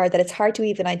transpired that it's hard to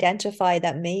even identify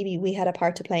that maybe we had a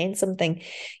part to play in something.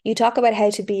 You talk about how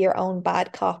to be your own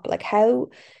bad cop. Like, how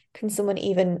can someone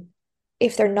even,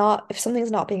 if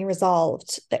something's not being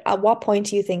resolved, like, at what point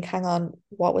do you think, hang on,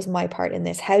 what was my part in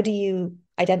this? How do you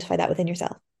identify that within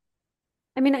yourself?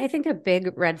 I mean, I think a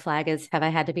big red flag is, have I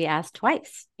had to be asked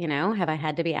twice? Have I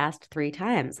had to be asked 3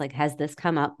 times? Like, has this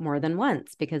come up more than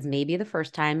once? Because maybe the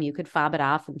first time you could fob it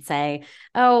off and say,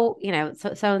 oh,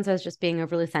 so-and-so is just being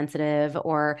overly sensitive,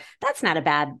 or that's not a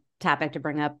bad topic to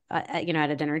bring up, at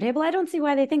a dinner table. I don't see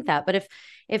why they think that. But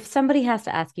if somebody has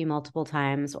to ask you multiple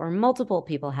times, or multiple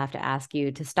people have to ask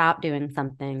you to stop doing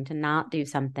something, to not do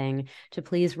something, to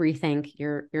please rethink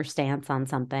your stance on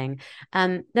something,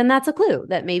 then that's a clue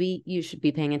that maybe you should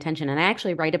be paying attention. And I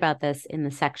actually write about this in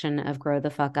the section of Grow the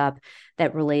Fuck Up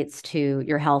that relates to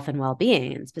your health and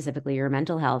well-being, and specifically your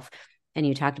mental health. And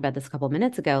you talked about this a couple of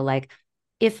minutes ago, like,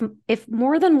 if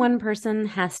more than one person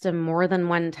has to more than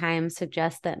one time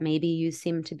suggest that maybe you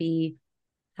seem to be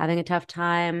having a tough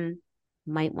time,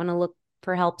 might want to look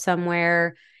for help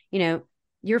somewhere,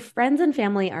 your friends and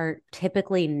family are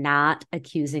typically not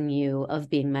accusing you of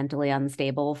being mentally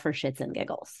unstable for shits and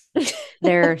giggles.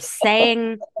 They're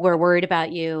saying, we're worried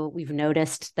about you. We've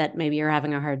noticed that maybe you're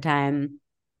having a hard time.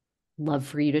 Love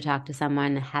for you to talk to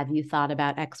someone. Have you thought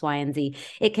about X, Y, and Z?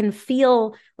 It can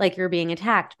feel like you're being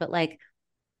attacked, but like,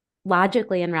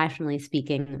 logically and rationally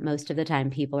speaking, most of the time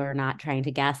people are not trying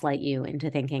to gaslight you into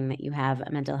thinking that you have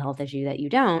a mental health issue that you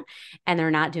don't, and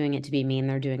they're not doing it to be mean.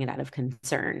 They're doing it out of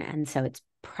concern. And so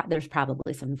there's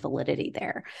probably some validity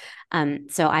there.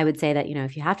 So I would say that,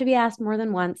 if you have to be asked more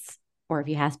than once, or if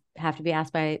you have to be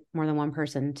asked by more than one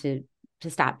person to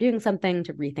stop doing something,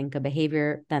 to rethink a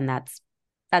behavior, then that's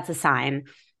a sign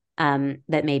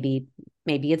that maybe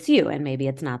it's you and maybe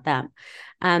it's not them.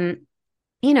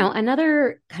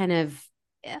 Another kind of,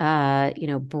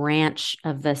 branch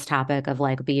of this topic of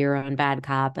like, be your own bad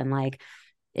cop, and like,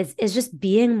 is just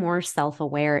being more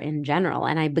self-aware in general.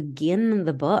 And I begin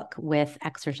the book with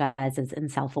exercises in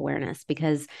self-awareness,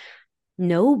 because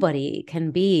nobody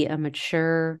can be a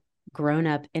mature,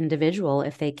 grown-up individual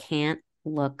if they can't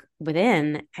look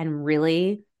within and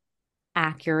really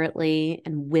accurately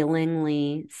and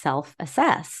willingly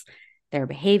self-assess their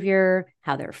behavior,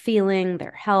 how they're feeling,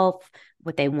 their health,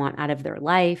 what they want out of their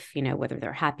life, whether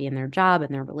they're happy in their job,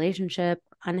 in their relationship,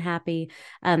 unhappy.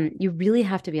 You really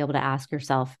have to be able to ask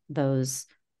yourself those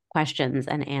questions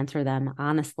and answer them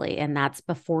honestly. And that's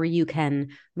before you can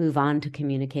move on to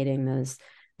communicating those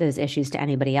issues to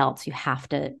anybody else. You have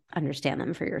to understand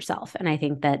them for yourself. And I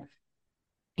think that,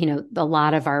 a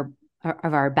lot of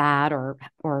our bad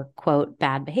or quote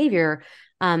bad behavior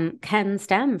can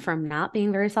stem from not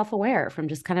being very self-aware, from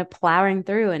just kind of plowing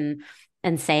through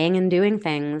and saying and doing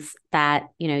things that,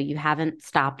 you haven't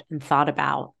stopped and thought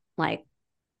about, like,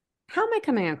 how am I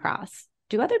coming across?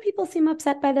 Do other people seem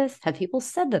upset by this? Have people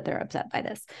said that they're upset by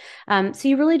this? So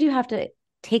you really do have to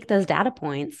take those data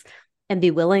points and be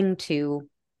willing to,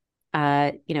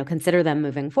 consider them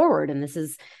moving forward. And this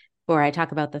is where I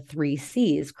talk about the 3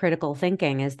 C's. Critical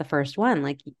thinking is the first one.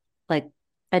 Like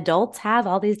adults have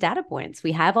all these data points.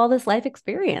 We have all this life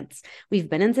experience. We've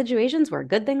been in situations where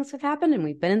good things have happened, and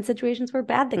we've been in situations where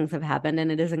bad things have happened.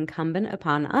 And it is incumbent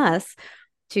upon us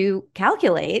to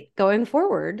calculate going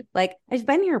forward. Like, I've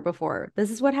been here before. This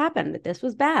is what happened. This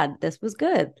was bad. This was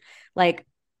good. Like,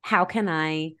 how can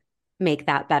I make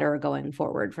that better going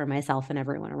forward for myself and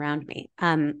everyone around me?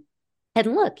 And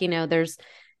look,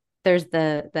 there's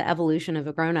the evolution of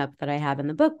a grown-up that I have in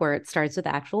the book, where it starts with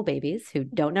actual babies who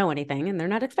don't know anything, and they're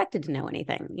not expected to know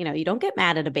anything. You don't get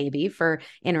mad at a baby for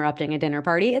interrupting a dinner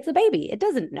party. It's a baby. It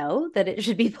doesn't know that it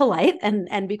should be polite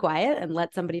and be quiet and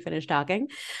let somebody finish talking.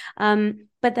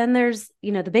 But then there's,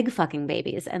 the big fucking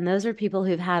babies. And those are people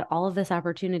who've had all of this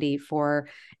opportunity for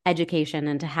education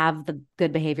and to have the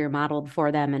good behavior modeled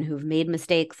for them, and who've made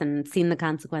mistakes and seen the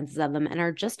consequences of them, and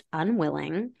are just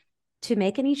unwilling to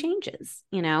make any changes.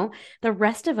 The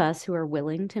rest of us who are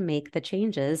willing to make the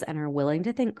changes and are willing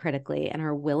to think critically and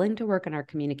are willing to work on our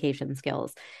communication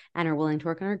skills and are willing to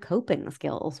work on our coping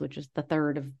skills, which is the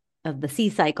third of the C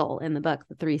cycle in the book,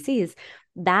 the 3 C's.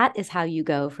 That is how you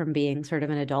go from being sort of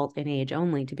an adult in age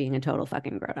only to being a total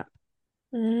fucking grown up.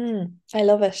 I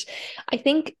love it. I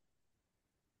think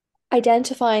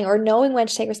identifying or knowing when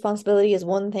to take responsibility is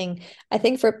one thing. I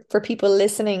think for people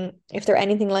listening, if they're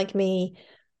anything like me,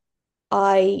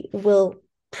 I will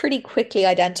pretty quickly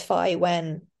identify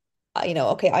when,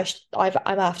 okay,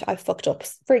 I've fucked up.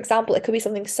 For example, it could be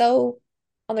something so,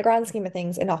 on the grand scheme of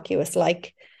things, innocuous,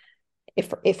 like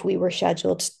if we were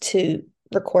scheduled to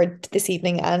record this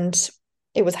evening and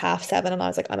it was 7:30 and I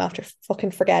was like, I'm after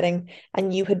fucking forgetting,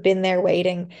 and you had been there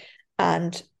waiting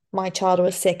and my child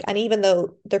was sick. And even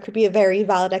though there could be a very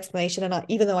valid explanation, and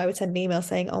even though I would send an email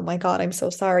saying, oh my God, I'm so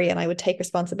sorry, and I would take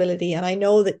responsibility, and I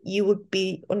know that you would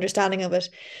be understanding of it,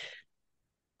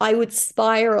 I would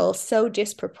spiral so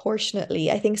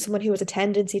disproportionately. I think someone who has a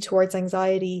tendency towards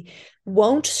anxiety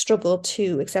won't struggle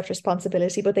to accept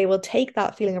responsibility, but they will take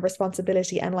that feeling of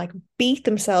responsibility and like beat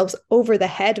themselves over the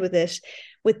head with it,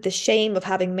 with the shame of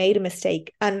having made a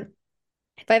mistake. And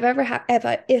if I've ever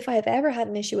had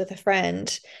an issue with a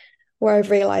friend where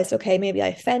I've realized, okay, maybe I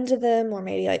offended them, or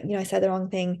maybe I said the wrong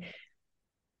thing,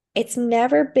 it's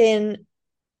never been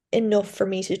enough for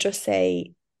me to just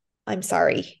say, I'm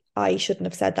sorry, I shouldn't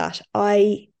have said that.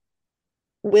 I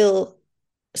will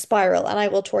spiral and I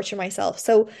will torture myself.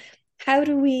 So how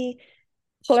do we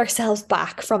pull ourselves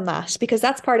back from that? Because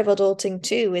that's part of adulting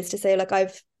too, is to say, like,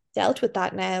 I've dealt with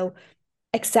that now.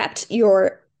 Accept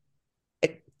your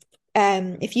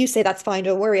if you say that's fine,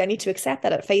 don't worry, I need to accept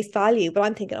that at face value. But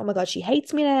I'm thinking, oh my God, she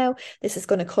hates me now. This is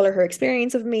going to color her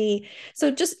experience of me. So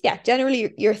just,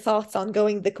 generally your thoughts on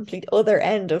going the complete other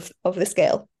end of the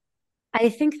scale. I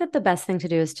think that the best thing to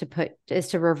do is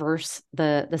to reverse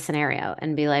the scenario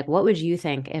and be like, what would you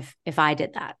think if I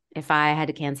did that? If I had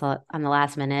to cancel it on the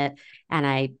last minute and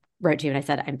I wrote to you and I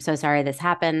said, I'm so sorry this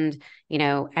happened,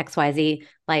 XYZ,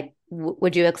 like,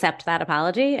 would you accept that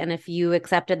apology? And if you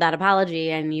accepted that apology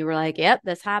and you were like, yep,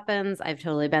 this happens, I've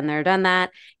totally been there, done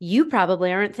that, you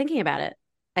probably aren't thinking about it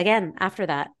again after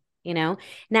that. Now,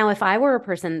 if I were a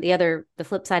person, the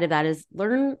flip side of that is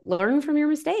learn from your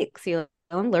mistakes,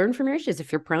 learn from your issues.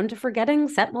 If you're prone to forgetting,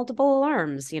 set multiple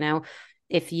alarms.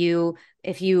 If you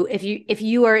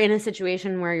are in a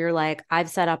situation where you're like, I've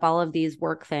set up all of these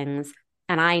work things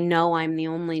and I know I'm the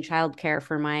only childcare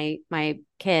for my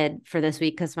kid for this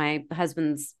week because my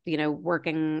husband's,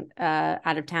 working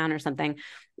out of town or something,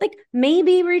 like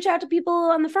maybe reach out to people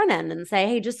on the front end and say,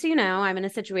 hey, just so you know, I'm in a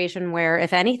situation where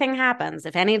if anything happens,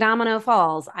 if any domino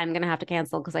falls, I'm going to have to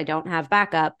cancel because I don't have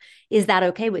backup. Is that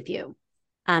okay with you?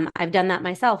 I've done that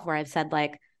myself where I've said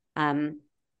like, I'm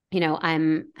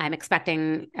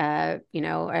expecting,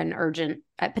 an urgent,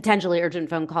 potentially urgent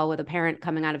phone call with a parent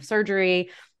coming out of surgery.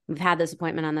 We've had this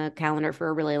appointment on the calendar for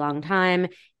a really long time.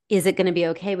 Is it going to be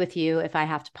okay with you if I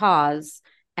have to pause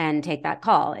and take that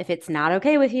call? If it's not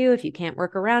okay with you, if you can't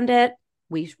work around it,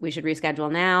 we should reschedule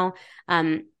now,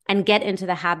 and get into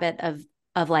the habit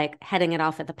of like heading it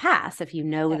off at the pass if you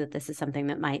know that this is something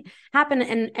that might happen.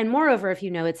 And moreover, if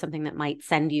you know it's something that might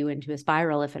send you into a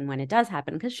spiral if and when it does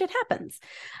happen, because shit happens.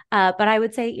 But I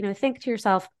would say, think to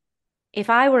yourself, if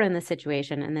I were in this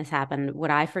situation and this happened,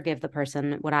 would I forgive the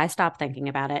person? Would I stop thinking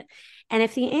about it? And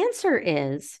if the answer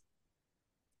is,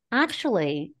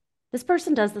 actually, this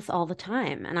person does this all the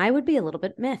time, and I would be a little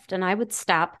bit miffed, and I would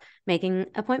stop making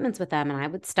appointments with them, and I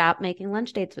would stop making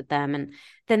lunch dates with them, and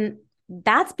then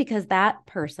that's because that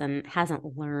person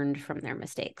hasn't learned from their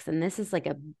mistakes. And this is like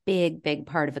a big, big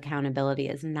part of accountability,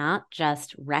 is not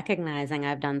just recognizing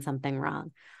I've done something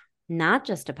wrong, not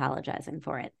just apologizing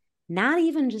for it, not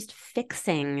even just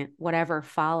fixing whatever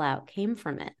fallout came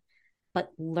from it, but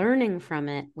learning from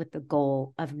it with the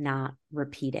goal of not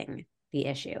repeating the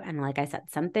issue. And like I said,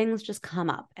 some things just come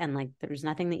up and like, there's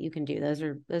nothing that you can do. Those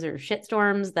are shit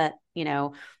storms that,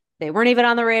 they weren't even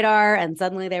on the radar and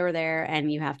suddenly they were there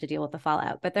and you have to deal with the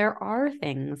fallout. But there are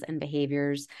things and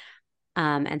behaviors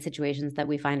and situations that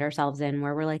we find ourselves in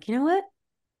where we're like, you know what?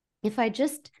 If I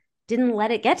just didn't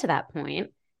let it get to that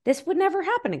point, this would never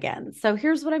happen again. So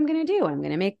here's what I'm going to do. I'm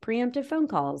going to make preemptive phone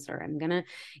calls, or I'm going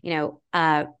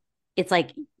to, it's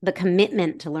like the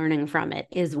commitment to learning from it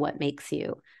is what makes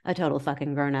you a total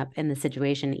fucking grown up in the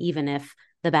situation, even if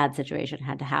the bad situation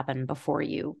had to happen before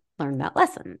you learned that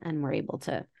lesson and were able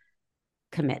to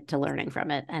commit to learning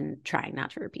from it and trying not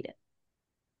to repeat it.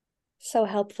 So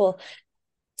helpful.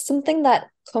 Something that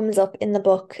comes up in the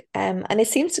book, and it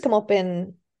seems to come up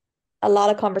in a lot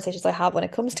of conversations I have when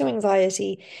it comes to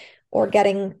anxiety, or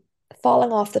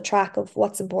falling off the track of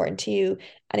what's important to you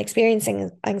and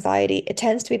experiencing anxiety, it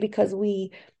tends to be because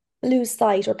we lose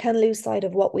sight or can lose sight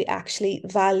of what we actually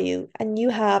value. And you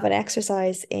have an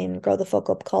exercise in Grow the Fuck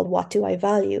Up called What Do I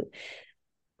Value?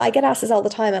 I get asked this all the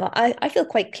time, and I feel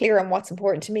quite clear on what's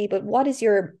important to me, but what is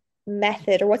your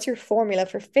method or what's your formula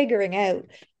for figuring out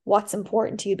what's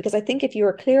important to you? Because I think if you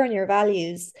are clear on your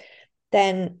values,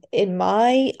 then in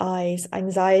my eyes,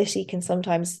 anxiety can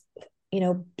sometimes,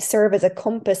 serve as a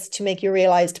compass to make you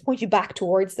realize, to point you back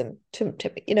towards them.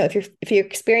 If you're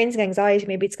experiencing anxiety,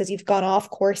 maybe it's because you've gone off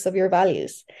course of your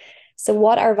values. So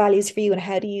what are values for you, and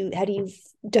how do you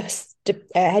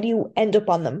end up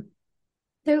on them?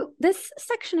 So this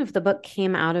section of the book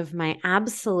came out of my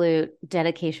absolute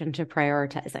dedication to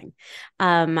prioritizing.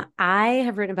 I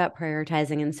have written about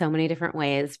prioritizing in so many different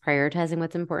ways, prioritizing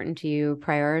what's important to you,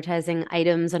 prioritizing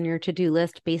items on your to-do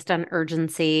list based on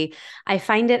urgency. I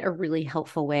find it a really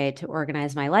helpful way to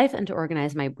organize my life and to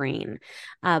organize my brain.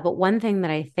 But one thing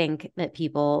that I think that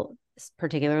people,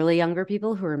 particularly younger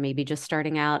people who are maybe just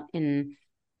starting out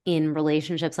in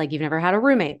relationships, like you've never had a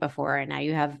roommate before and now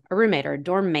you have a roommate or a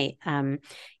dorm mate,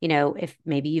 if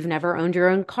maybe you've never owned your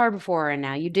own car before and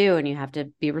now you do, and you have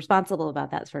to be responsible about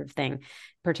that sort of thing,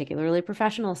 particularly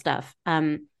professional stuff.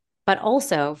 But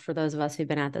also for those of us who've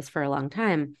been at this for a long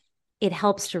time, it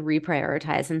helps to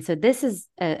reprioritize. And so this is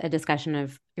a discussion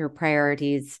of your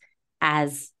priorities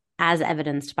as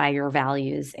evidenced by your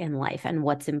values in life and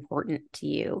what's important to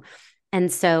you. And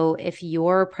so if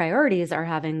your priorities are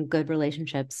having good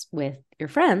relationships with your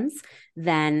friends,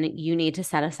 then you need to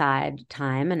set aside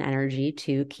time and energy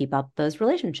to keep up those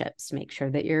relationships. Make sure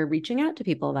that you're reaching out to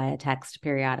people via text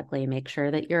periodically. Make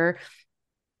sure that you're,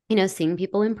 seeing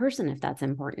people in person if that's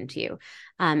important to you.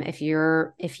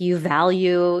 If you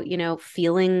value,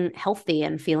 feeling healthy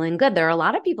and feeling good, there are a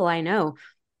lot of people I know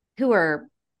who are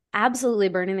absolutely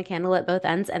burning the candle at both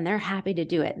ends, and they're happy to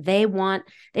do it. They want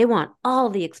all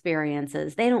the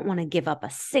experiences. They don't want to give up a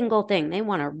single thing. They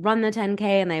want to run the 10K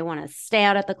and they want to stay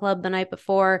out at the club the night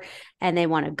before, and they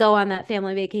want to go on that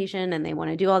family vacation, and they want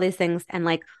to do all these things. And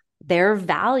like their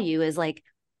values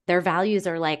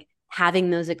are like having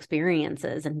those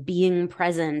experiences and being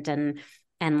present and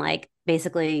like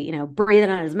basically, breathing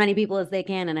on as many people as they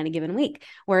can in any given week.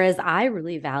 Whereas I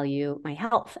really value my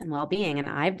health and well-being. And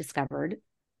I've discovered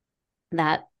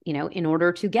that, in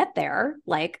order to get there,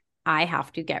 like I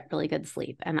have to get really good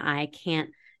sleep, and I can't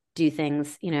do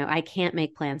things, I can't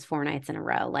make plans 4 nights in a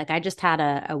row. Like I just had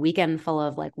a weekend full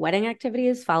of like wedding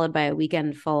activities followed by a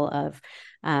weekend full of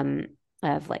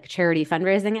like charity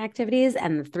fundraising activities.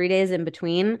 And the 3 days in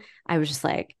between, I was just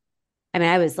like,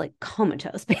 I was like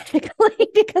comatose basically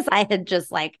because I had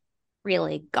just like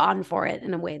really gone for it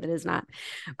in a way that is not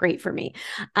great for me.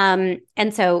 And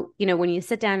so, when you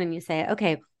sit down and you say,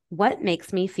 okay, what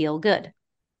makes me feel good?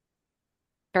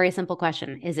 Very simple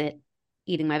question. Is it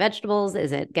eating my vegetables?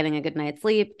 Is it getting a good night's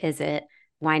sleep? Is it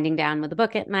winding down with a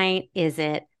book at night? Is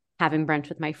it having brunch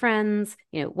with my friends?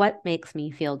 What makes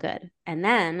me feel good? And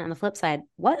then on the flip side,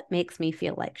 what makes me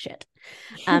feel like shit?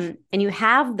 And you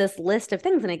have this list of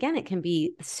things. And again, it can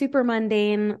be super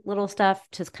mundane little stuff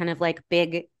to kind of like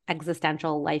big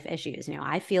existential life issues.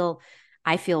 I feel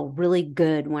really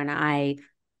good when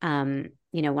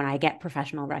when I get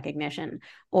professional recognition,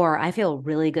 or I feel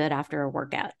really good after a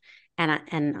workout.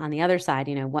 And on the other side,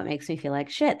 what makes me feel like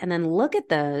shit? And then look at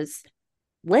those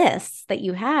lists that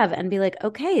you have and be like,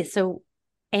 okay, so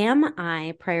am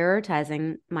I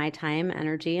prioritizing my time,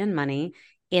 energy, and money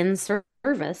in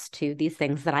service to these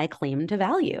things that I claim to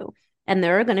value? And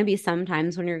there are going to be some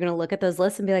times when you're going to look at those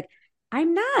lists and be like,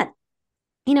 I'm not.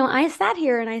 I sat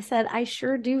here and I said, I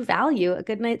sure do value a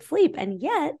good night's sleep. And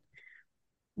yet,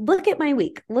 look at my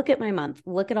week, look at my month,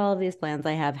 look at all of these plans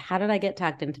I have. How did I get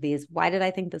tucked into these? Why did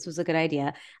I think this was a good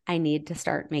idea? I need to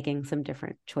start making some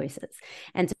different choices.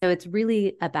 And so it's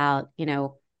really about,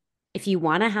 if you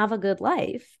want to have a good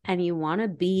life and you want to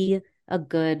be a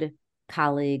good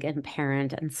colleague and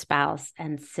parent and spouse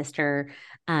and sister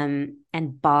and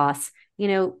boss,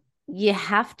 you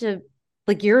have to,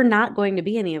 like, you're not going to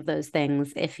be any of those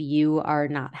things if you are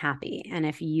not happy. And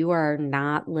if you are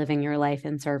not living your life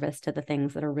in service to the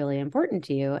things that are really important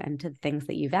to you and to the things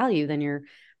that you value, then you're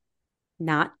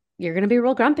going to be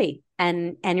real grumpy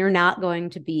and you're not going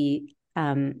to be,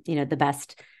 the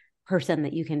best person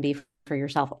that you can be for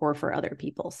yourself or for other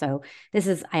people. So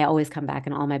I always come back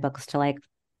in all my books to like,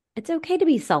 it's okay to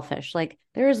be selfish. Like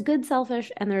there's good selfish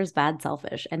and there's bad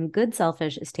selfish, and good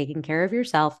selfish is taking care of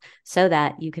yourself so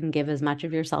that you can give as much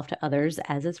of yourself to others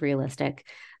as is realistic.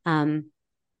 And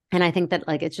I think that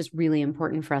like, it's just really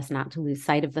important for us not to lose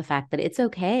sight of the fact that it's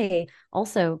okay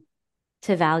also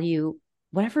to value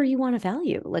whatever you want to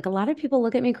value. Like, a lot of people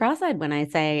look at me cross-eyed when I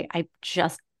say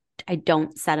I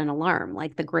don't set an alarm.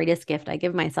 Like, the greatest gift I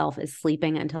give myself is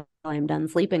sleeping until I'm done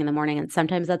sleeping in the morning. And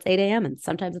sometimes that's 8 a.m. and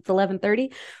sometimes it's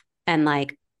 11:30. And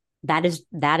like, that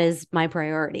is my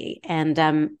priority. And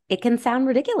it can sound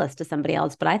ridiculous to somebody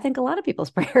else, but I think a lot of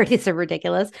people's priorities are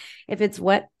ridiculous. If it's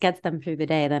what gets them through the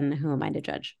day, then who am I to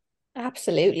judge?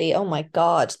 Absolutely. Oh my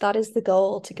God. That is the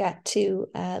goal, to get to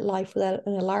life without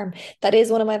an alarm. That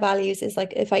is one of my values, is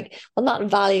like, if I, well, not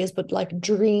values, but like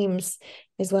dreams,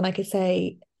 is when I could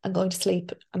say, I'm going to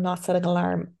sleep, I'm not setting an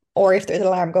alarm. Or if there's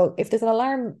an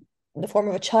alarm in the form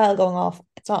of a child going off,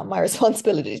 it's not my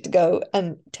responsibility to go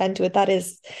and tend to it. That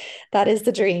is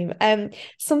the dream.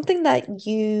 Something that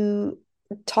you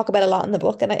talk about a lot in the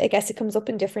book, and I guess it comes up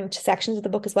in different sections of the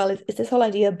book as well, is this whole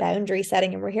idea of boundary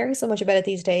setting. And we're hearing so much about it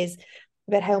these days,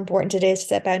 about how important it is to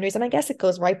set boundaries. And I guess it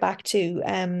goes right back to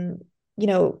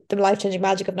the life-changing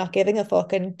magic of not giving a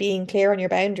fuck and being clear on your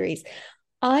boundaries.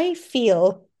 I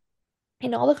feel,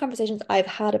 in all the conversations I've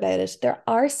had about it, there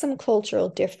are some cultural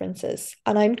differences.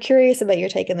 And I'm curious about your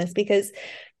take on this, because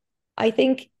I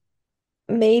think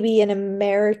maybe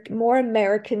more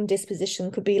American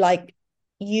disposition could be like,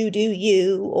 you do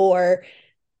you, or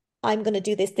I'm going to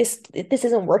do this. This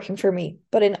isn't working for me.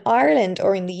 But in Ireland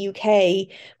or in the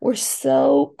UK, we're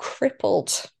so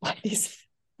crippled by this,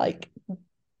 like,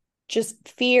 just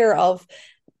fear of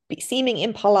seeming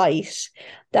impolite,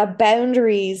 that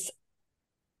boundaries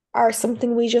are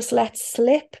something we just let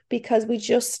slip because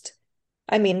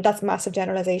I mean, that's massive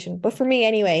generalization. But for me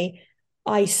anyway,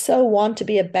 I so want to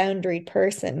be a boundaried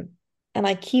person, and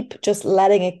I keep just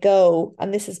letting it go.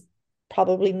 And this is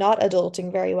probably not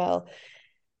adulting very well.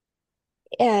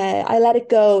 I let it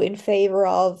go in favor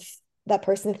of that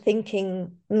person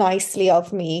thinking nicely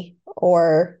of me,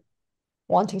 or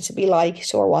wanting to be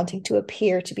liked, or wanting to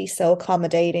appear to be so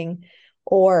accommodating,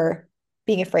 or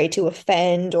being afraid to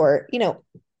offend, or,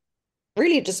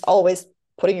 really just always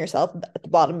putting yourself at the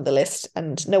bottom of the list.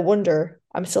 And no wonder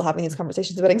I'm still having these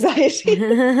conversations about anxiety.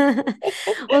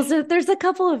 Well, so there's a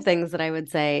couple of things that I would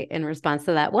say in response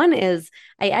to that. One is,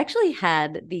 I actually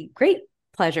had the great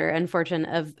pleasure and fortune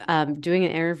of doing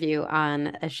an interview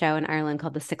on a show in Ireland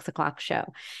called The 6 O'Clock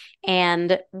Show.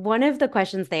 And one of the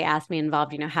questions they asked me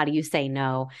involved, how do you say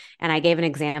no? And I gave an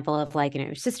example of, like,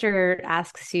 your sister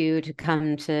asks you to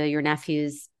come to your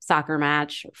nephew's soccer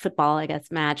match, football, I guess,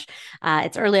 match.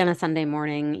 It's early on a Sunday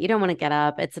morning. You don't want to get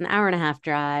up. It's an hour and a half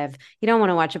drive. You don't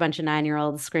want to watch a bunch of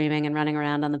 9-year-olds screaming and running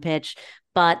around on the pitch,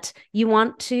 but you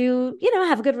want to,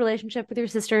 have a good relationship with your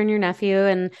sister and your nephew.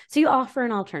 And so you offer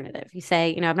an alternative. You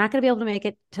say, I'm not going to be able to make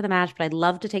it to the match, but I'd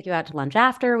love to take you out to lunch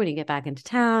after when you get back into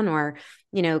town. Or,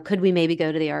 could we maybe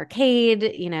go to the arcade,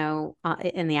 in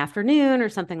the afternoon or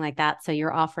something like that? So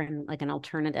you're offering like an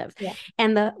alternative. Yeah.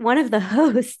 And one of the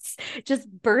hosts just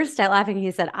burst out laughing.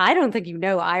 He said, I don't think you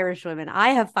know Irish women. I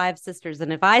have 5 sisters.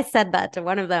 And if I said that to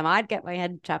one of them, I'd get my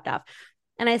head chopped off.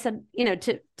 And I said,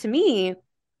 to me,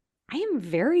 I am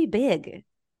very big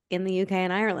in the UK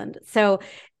and Ireland. So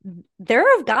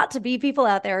there have got to be people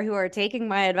out there who are taking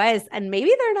my advice, and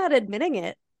maybe they're not admitting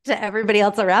it to everybody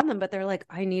else around them, but they're like,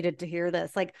 I needed to hear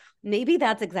this. Like, maybe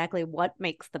that's exactly what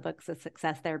makes the books a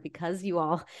success there, because you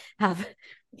all have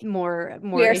more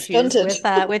issues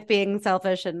with being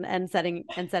selfish and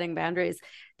setting boundaries.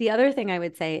 The other thing I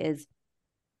would say is,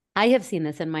 I have seen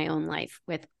this in my own life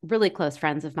with really close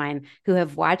friends of mine who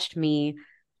have watched me.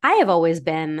 I've always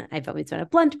been a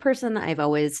blunt person. I've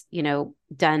always,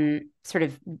 done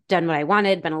what I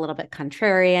wanted, been a little bit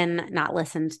contrarian, not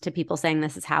listened to people saying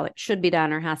this is how it should be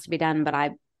done or has to be done. But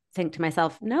I think to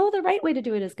myself, no, the right way to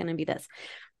do it is going to be this.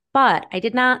 But I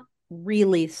did not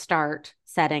really start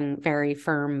setting very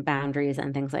firm boundaries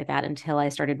and things like that until I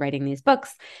started writing these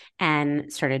books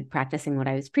and started practicing what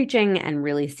I was preaching and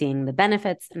really seeing the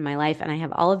benefits in my life. And I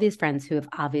have all of these friends who have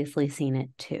obviously seen it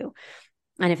too.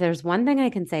 And if there's one thing I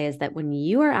can say, is that when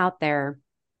you are out there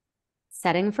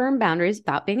setting firm boundaries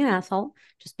without being an asshole,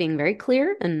 just being very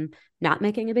clear and not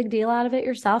making a big deal out of it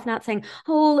yourself, not saying,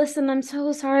 oh, listen, I'm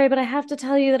so sorry, but I have to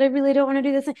tell you that I really don't want to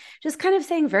do this. Just kind of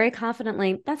saying very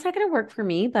confidently, that's not going to work for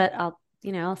me, but I'll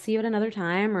see you at another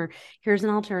time, or here's an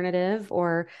alternative,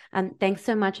 or thanks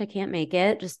so much, I can't make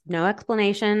it. Just no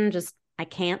explanation, just I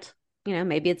can't.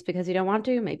 Maybe it's because you don't want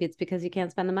to. Maybe it's because you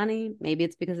can't spend the money. Maybe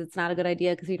it's because it's not a good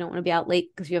idea because you don't want to be out late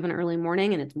because you have an early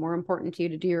morning and it's more important to you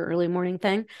to do your early morning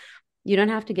thing. You don't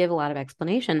have to give a lot of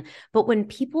explanation. But when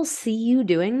people see you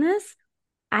doing this,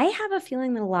 I have a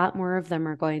feeling that a lot more of them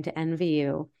are going to envy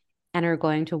you and are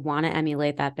going to want to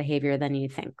emulate that behavior than you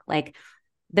think. Like,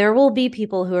 There will be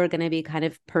people who are going to be kind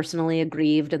of personally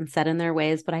aggrieved and set in their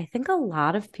ways, but I think a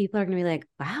lot of people are going to be like,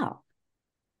 wow,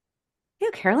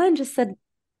 Caroline just said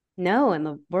no and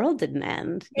the world didn't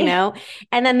end, And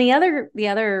then the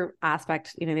other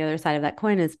aspect, the other side of that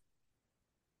coin is,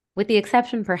 with the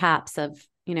exception perhaps of,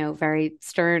 very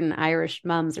stern Irish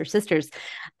mums or sisters,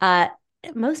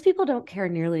 most people don't care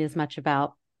nearly as much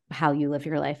about how you live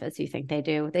your life as you think they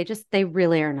do. They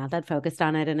really are not that focused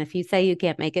on it. And if you say you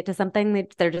can't make it to something,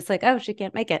 they're just like, oh, she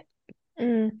can't make it.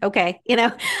 Okay.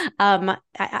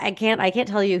 I can't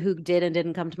tell you who did and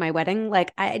didn't come to my wedding.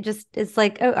 Like, it's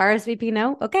like, oh, RSVP,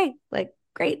 no. Okay. Like,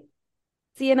 great.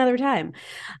 See you another time.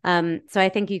 So I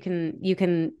think you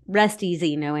can rest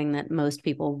easy knowing that most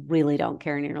people really don't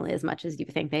care nearly as much as you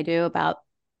think they do about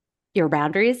your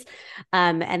boundaries.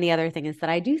 And the other thing is that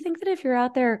I do think that if you're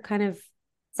out there kind of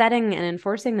setting and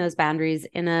enforcing those boundaries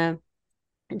in a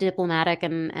diplomatic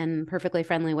and perfectly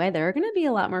friendly way, there are going to be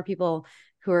a lot more people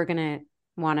who are going to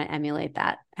want to emulate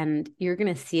that. And you're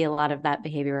going to see a lot of that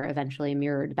behavior eventually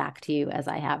mirrored back to you, as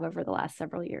I have over the last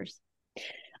several years.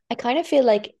 I kind of feel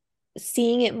like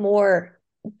seeing it more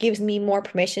gives me more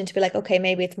permission to be like, okay,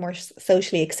 maybe it's more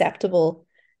socially acceptable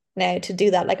now to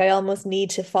do that. Like, I almost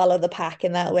need to follow the pack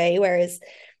in that way. Whereas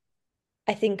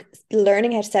I think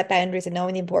learning how to set boundaries and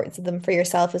knowing the importance of them for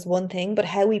yourself is one thing, but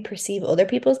how we perceive other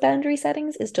people's boundary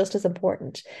settings is just as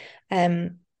important.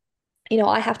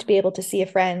 I have to be able to see a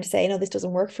friend say, no, this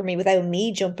doesn't work for me, without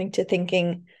me jumping to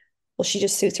thinking, well, she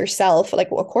just suits herself.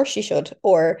 Like, well, of course she should.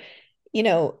 Or, in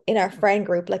our friend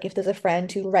group, like if there's a friend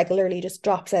who regularly just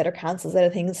drops out or cancels out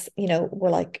of things, we're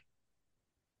like,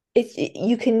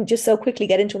 you can just so quickly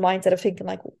get into a mindset of thinking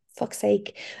like, fuck's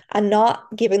sake, and not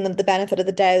giving them the benefit of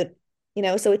the doubt.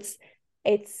 So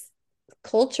it's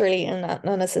culturally and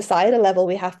on a societal level,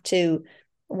 we have to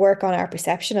work on our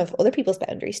perception of other people's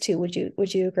boundaries too. Would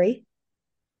you agree?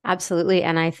 Absolutely.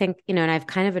 And I think, and I've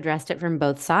kind of addressed it from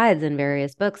both sides in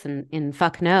various books. And in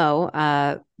Fuck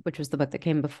No, which was the book that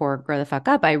came before Grow the Fuck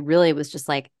Up, I really was just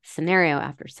like scenario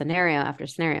after scenario after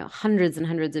scenario, hundreds and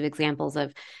hundreds of examples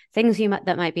of things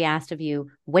that might be asked of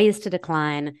you, ways to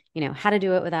decline, how to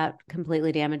do it without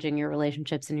completely damaging your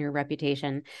relationships and your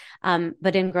reputation.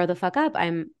 But in Grow the Fuck Up,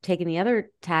 I'm taking the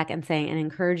other tack and saying and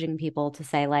encouraging people to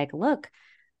say like, look,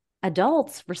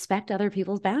 adults respect other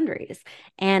people's boundaries.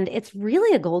 And it's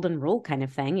really a golden rule kind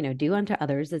of thing, do unto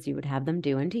others as you would have them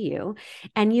do unto you.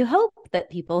 And you hope that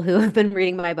people who have been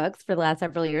reading my books for the last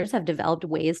several years have developed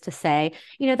ways to say,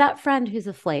 that friend who's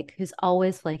a flake, who's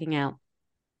always flaking out,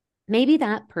 maybe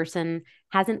that person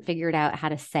hasn't figured out how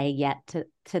to say yet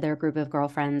to their group of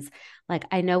girlfriends. Like,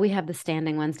 I know we have the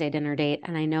standing Wednesday dinner date,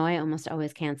 and I know I almost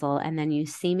always cancel. And then you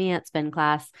see me at spin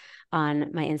class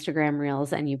on my Instagram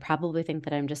reels, and you probably think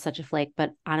that I'm just such a flake.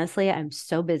 But honestly, I'm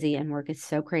so busy and work is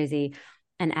so crazy.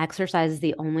 And exercise is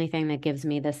the only thing that gives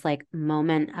me this like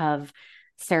moment of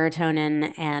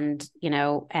serotonin and,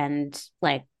 and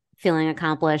like feeling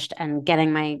accomplished and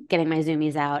getting my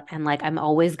zoomies out. And like, I'm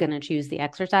always going to choose the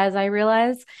exercise, I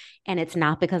realize. And it's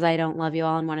not because I don't love you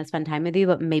all and want to spend time with you,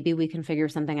 but maybe we can figure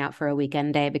something out for a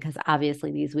weekend day, because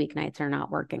obviously these weeknights are not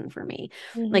working for me.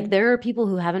 Mm-hmm. Like, there are people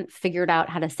who haven't figured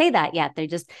out how to say that yet. They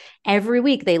just, every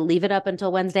week they leave it up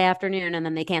until Wednesday afternoon and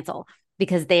then they cancel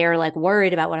because they are like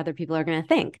worried about what other people are going to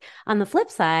think. On the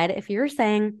flip side, if you're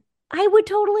saying, I would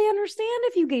totally understand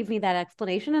if you gave me that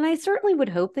explanation, and I certainly would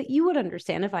hope that you would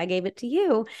understand if I gave it to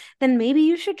you, then maybe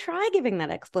you should try giving that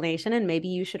explanation. And maybe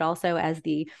you should also, as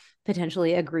the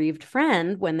potentially aggrieved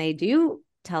friend, when they do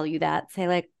tell you that, say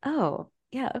like, oh,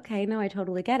 yeah, okay, no, I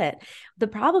totally get it. The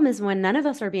problem is when none of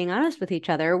us are being honest with each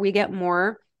other, we get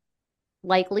more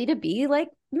likely to be like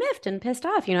miffed and pissed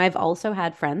off. I've also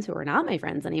had friends who are not my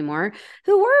friends anymore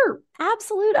who were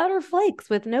absolute utter flakes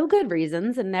with no good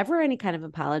reasons and never any kind of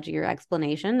apology or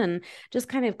explanation, and just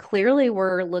kind of clearly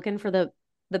were looking for the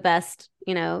best,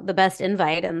 the best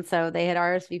invite. And so they had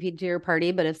RSVP'd to your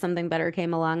party, but if something better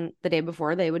came along the day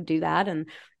before, they would do that, and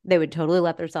they would totally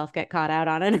let themselves get caught out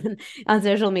on it on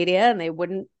social media, and they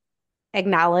wouldn't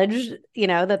acknowledge,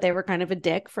 that they were kind of a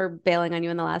dick for bailing on you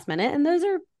in the last minute. And those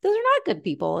are not good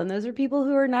people. And those are people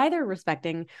who are neither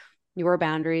respecting your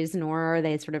boundaries, nor are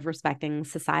they sort of respecting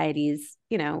society's,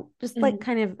 just like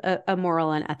kind of a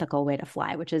moral and ethical way to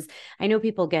fly, which is, I know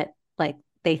people get like,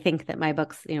 they think that my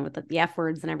books, with the F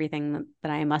words and everything,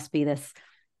 that I must be this,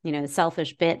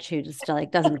 selfish bitch who just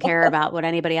like doesn't care about what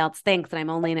anybody else thinks, and I'm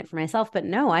only in it for myself. But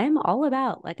no, I am all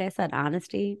about, like I said,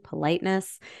 honesty,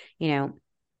 politeness,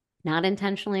 not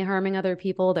intentionally harming other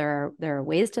people. There are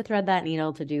ways to thread that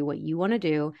needle to do what you want to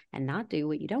do and not do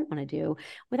what you don't want to do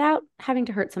without having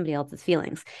to hurt somebody else's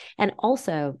feelings. And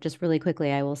also, just really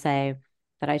quickly, I will say,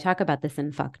 that I talk about this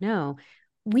in Fuck No,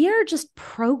 we are just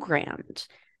programmed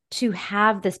to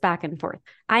have this back and forth.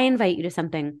 I invite you to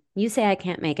something. You say, I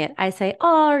can't make it. I say,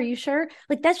 oh, are you sure?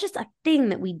 Like, that's just a thing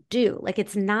that we do. Like,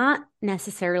 it's not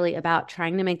necessarily about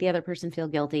trying to make the other person feel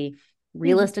guilty,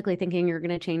 realistically thinking you're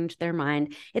going to change their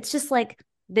mind. It's just like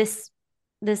this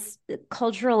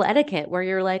cultural etiquette where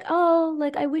you're like, oh,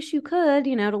 like, I wish you could,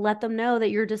 you know, to let them know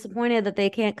that you're disappointed that they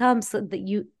can't come so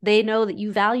that they know that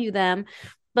you value them.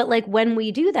 But like, when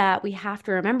we do that, we have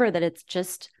to remember that it's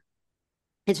just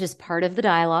part of the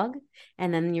dialogue.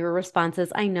 And then your response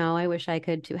is, I know, I wish I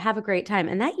could too. Have a great time.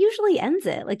 And that usually ends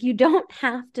it. Like, you don't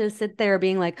have to sit there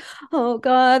being like, oh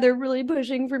God, they're really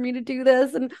pushing for me to do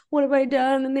this. And what have I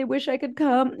done? And they wish I could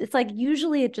come. It's like,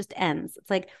 usually it just ends. It's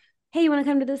like, hey, you want to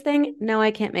come to this thing? No,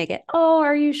 I can't make it. Oh,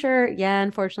 are you sure? Yeah,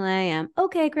 unfortunately I am.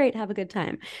 Okay, great. Have a good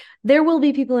time. There will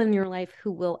be people in your life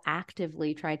who will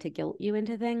actively try to guilt you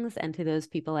into things. And to those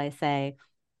people, I say,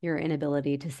 your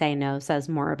inability to say no says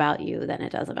more about you than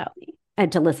it does about me.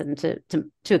 And to listen to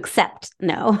accept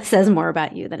no says more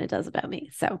about you than it does about me.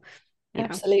 So,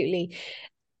 absolutely.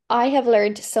 I have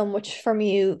learned so much from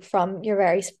you from your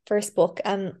very first book,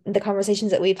 and the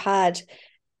conversations that we've had.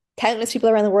 Countless people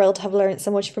around the world have learned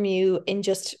so much from you in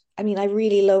just, I mean, I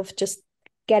really love just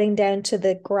getting down to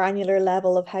the granular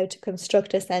level of how to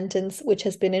construct a sentence, which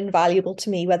has been invaluable to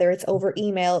me, whether it's over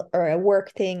email or a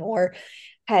work thing or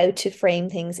how to frame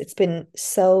things. It's been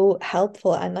so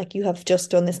helpful, and like, you have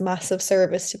just done this massive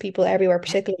service to people everywhere,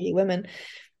 particularly women.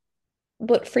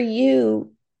 But for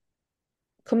you,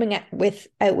 coming out with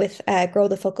Grow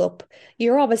the Fuck Up,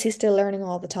 you're obviously still learning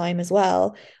all the time as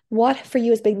well. What for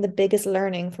you has been the biggest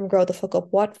learning from Grow the Fuck Up?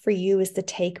 What for you is the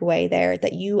takeaway there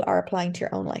that you are applying to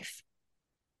your own life?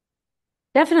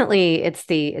 Definitely, it's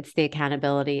the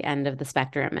accountability end of the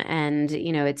spectrum. And,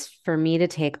 you know, it's for me to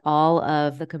take all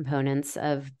of the components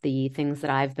of the things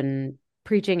that I've been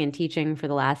preaching and teaching for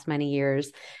the last many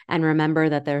years, and remember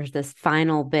that there's this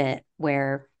final bit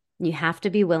where you have to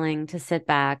be willing to sit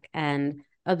back and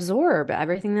absorb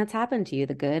everything that's happened to you,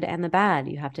 the good and the bad.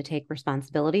 You have to take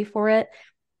responsibility for it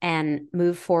and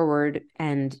move forward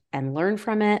and learn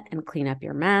from it and clean up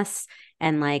your mess.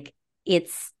 And like, it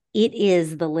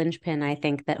is the linchpin, I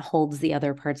think, that holds the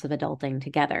other parts of adulting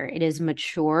together. It is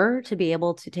mature to be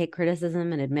able to take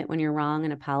criticism and admit when you're wrong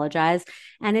and apologize.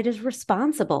 And it is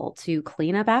responsible to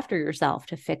clean up after yourself,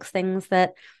 to fix things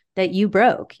that you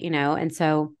broke, you know? And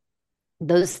so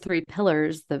those three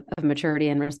pillars of maturity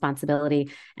and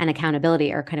responsibility and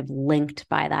accountability are kind of linked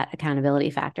by that accountability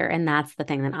factor. And that's the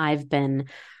thing that I've been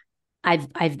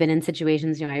in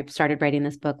situations, you know, I started writing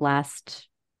this book last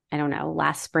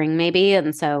spring maybe.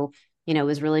 And so, you know, it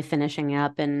was really finishing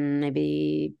up in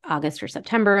maybe August or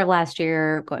September of last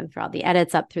year, going through all the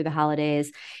edits up through the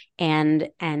holidays. And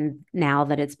now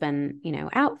that it's been, you know,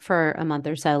 out for a month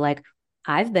or so, like,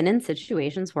 I've been in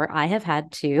situations where I have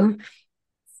had to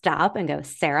stop and go,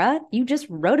 Sarah, you just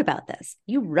wrote about this.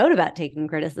 You wrote about taking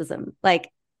criticism.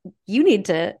 Like, you need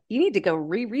to go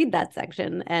reread that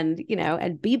section and, you know,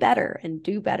 and be better and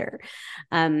do better.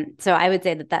 So I would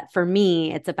say that for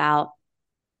me, it's about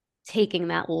taking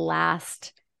that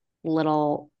last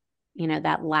little, you know,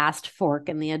 that last fork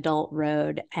in the adult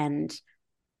road and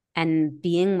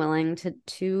being willing to,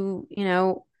 you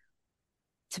know,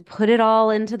 to put it all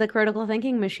into the critical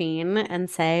thinking machine and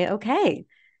say, okay,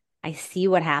 I see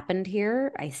what happened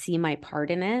here. I see my part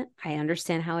in it. I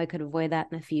understand how I could avoid that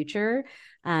in the future,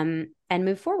 and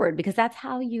move forward, because that's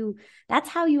how you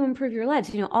improve your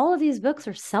lives. You know, all of these books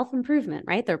are self-improvement,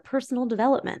 right? They're personal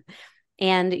development,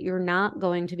 and you're not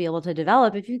going to be able to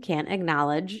develop if you can't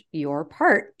acknowledge your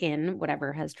part in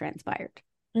whatever has transpired.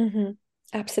 Mm-hmm.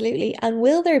 Absolutely. And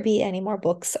will there be any more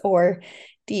books, or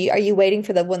are you waiting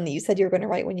for the one that you said you were going to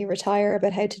write when you retire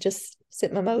about how to just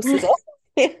sip mimosas?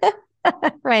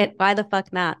 Right. Why the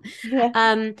fuck not? Yeah.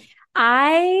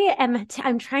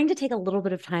 I'm trying to take a little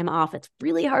bit of time off. It's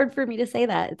really hard for me to say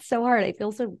that. It's so hard. I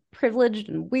feel so privileged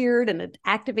and weird, and it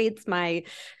activates my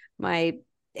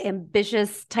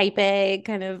ambitious type A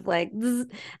kind of like,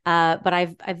 but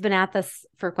I've been at this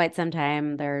for quite some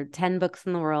time. There are 10 books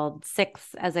in the world,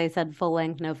 6, as I said, full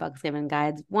length, no fucks given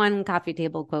guides, 1 coffee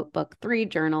table quote book, 3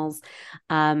 journals.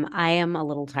 I am a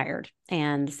little tired.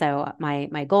 And so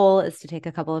my goal is to take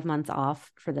a couple of months off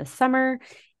for this summer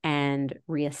and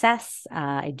reassess.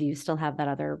 I do still have that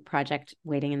other project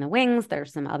waiting in the wings.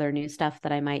 There's some other new stuff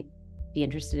that I might be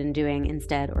interested in doing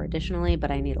instead or additionally,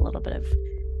 but I need a little bit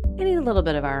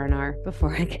of R&R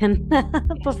before I can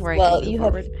before I can move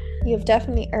forward. You have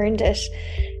definitely earned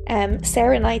it.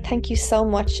 Sarah and I thank you so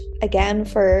much again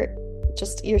for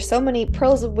just you're so many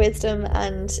pearls of wisdom,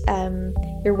 and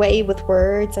your way with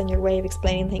words and your way of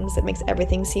explaining things that makes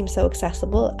everything seem so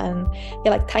accessible. And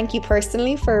yeah, like, thank you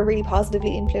personally for really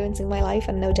positively influencing my life,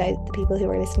 and no doubt the people who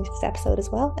are listening to this episode as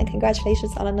well. And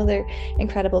congratulations on another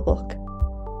incredible book.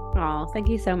 Oh, thank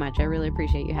you so much. I really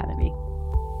appreciate you having me.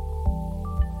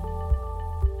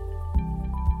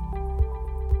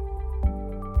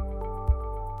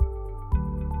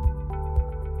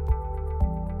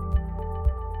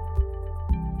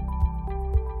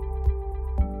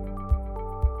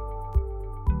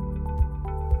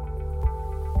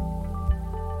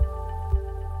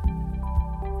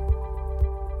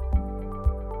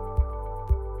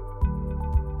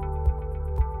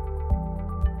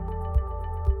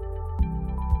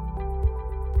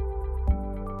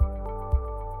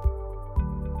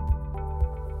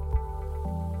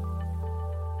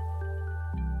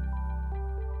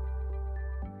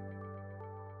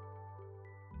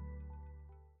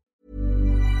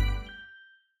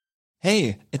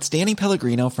 Hey, it's Danny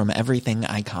Pellegrino from Everything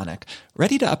Iconic.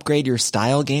 Ready to upgrade your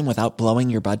style game without blowing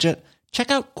your budget?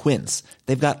 Check out Quince.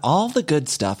 They've got all the good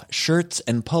stuff, shirts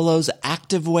and polos,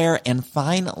 activewear, and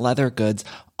fine leather goods,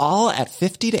 all at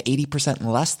 50 to 80%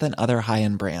 less than other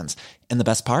high-end brands. And the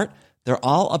best part? They're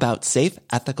all about safe,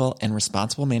 ethical, and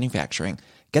responsible manufacturing.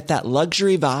 Get that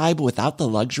luxury vibe without the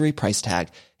luxury price tag.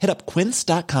 Hit up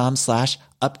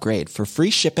quince.com/upgrade for free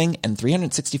shipping and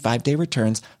 365-day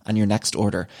returns on your next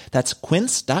order. That's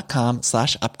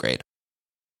quince.com/upgrade.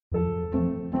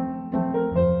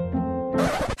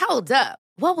 Hold up.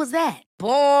 What was that?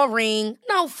 Boring.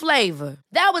 No flavor.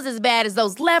 That was as bad as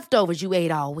those leftovers you ate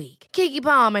all week. Keke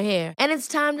Palmer here. And it's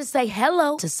time to say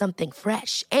hello to something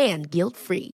fresh and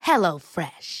guilt-free. Hello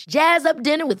Fresh. Jazz up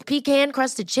dinner with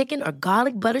pecan-crusted chicken or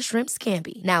garlic butter shrimp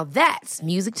scampi. Now that's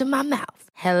music to my mouth.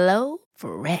 Hello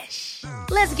Fresh.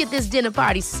 Let's get this dinner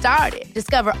party started.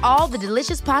 Discover all the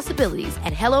delicious possibilities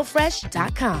at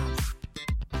HelloFresh.com.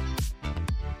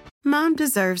 Mom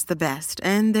deserves the best,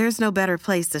 and there's no better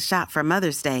place to shop for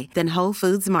Mother's Day than Whole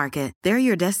Foods Market. They're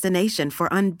your destination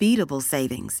for unbeatable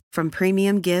savings, from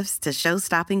premium gifts to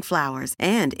show-stopping flowers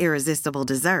and irresistible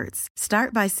desserts.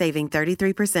 Start by saving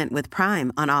 33% with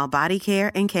Prime on all body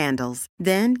care and candles.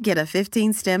 Then get a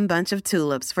 15-stem bunch of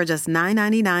tulips for just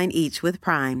 $9.99 each with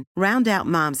Prime. Round out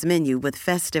Mom's menu with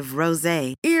festive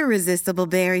rosé, irresistible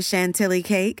berry chantilly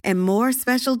cake, and more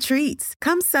special treats.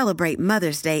 Come celebrate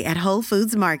Mother's Day at Whole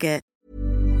Foods Market.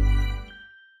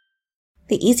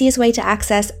 The easiest way to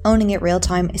access Owning It Real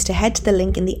Time is to head to the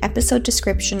link in the episode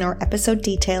description or episode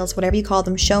details, whatever you call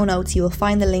them, show notes. You will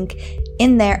find the link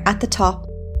in there at the top.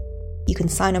 You can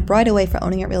sign up right away for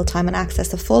Owning It Real Time and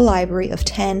access a full library of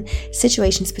 10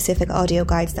 situation-specific audio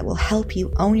guides that will help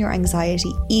you own your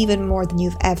anxiety even more than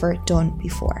you've ever done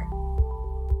before.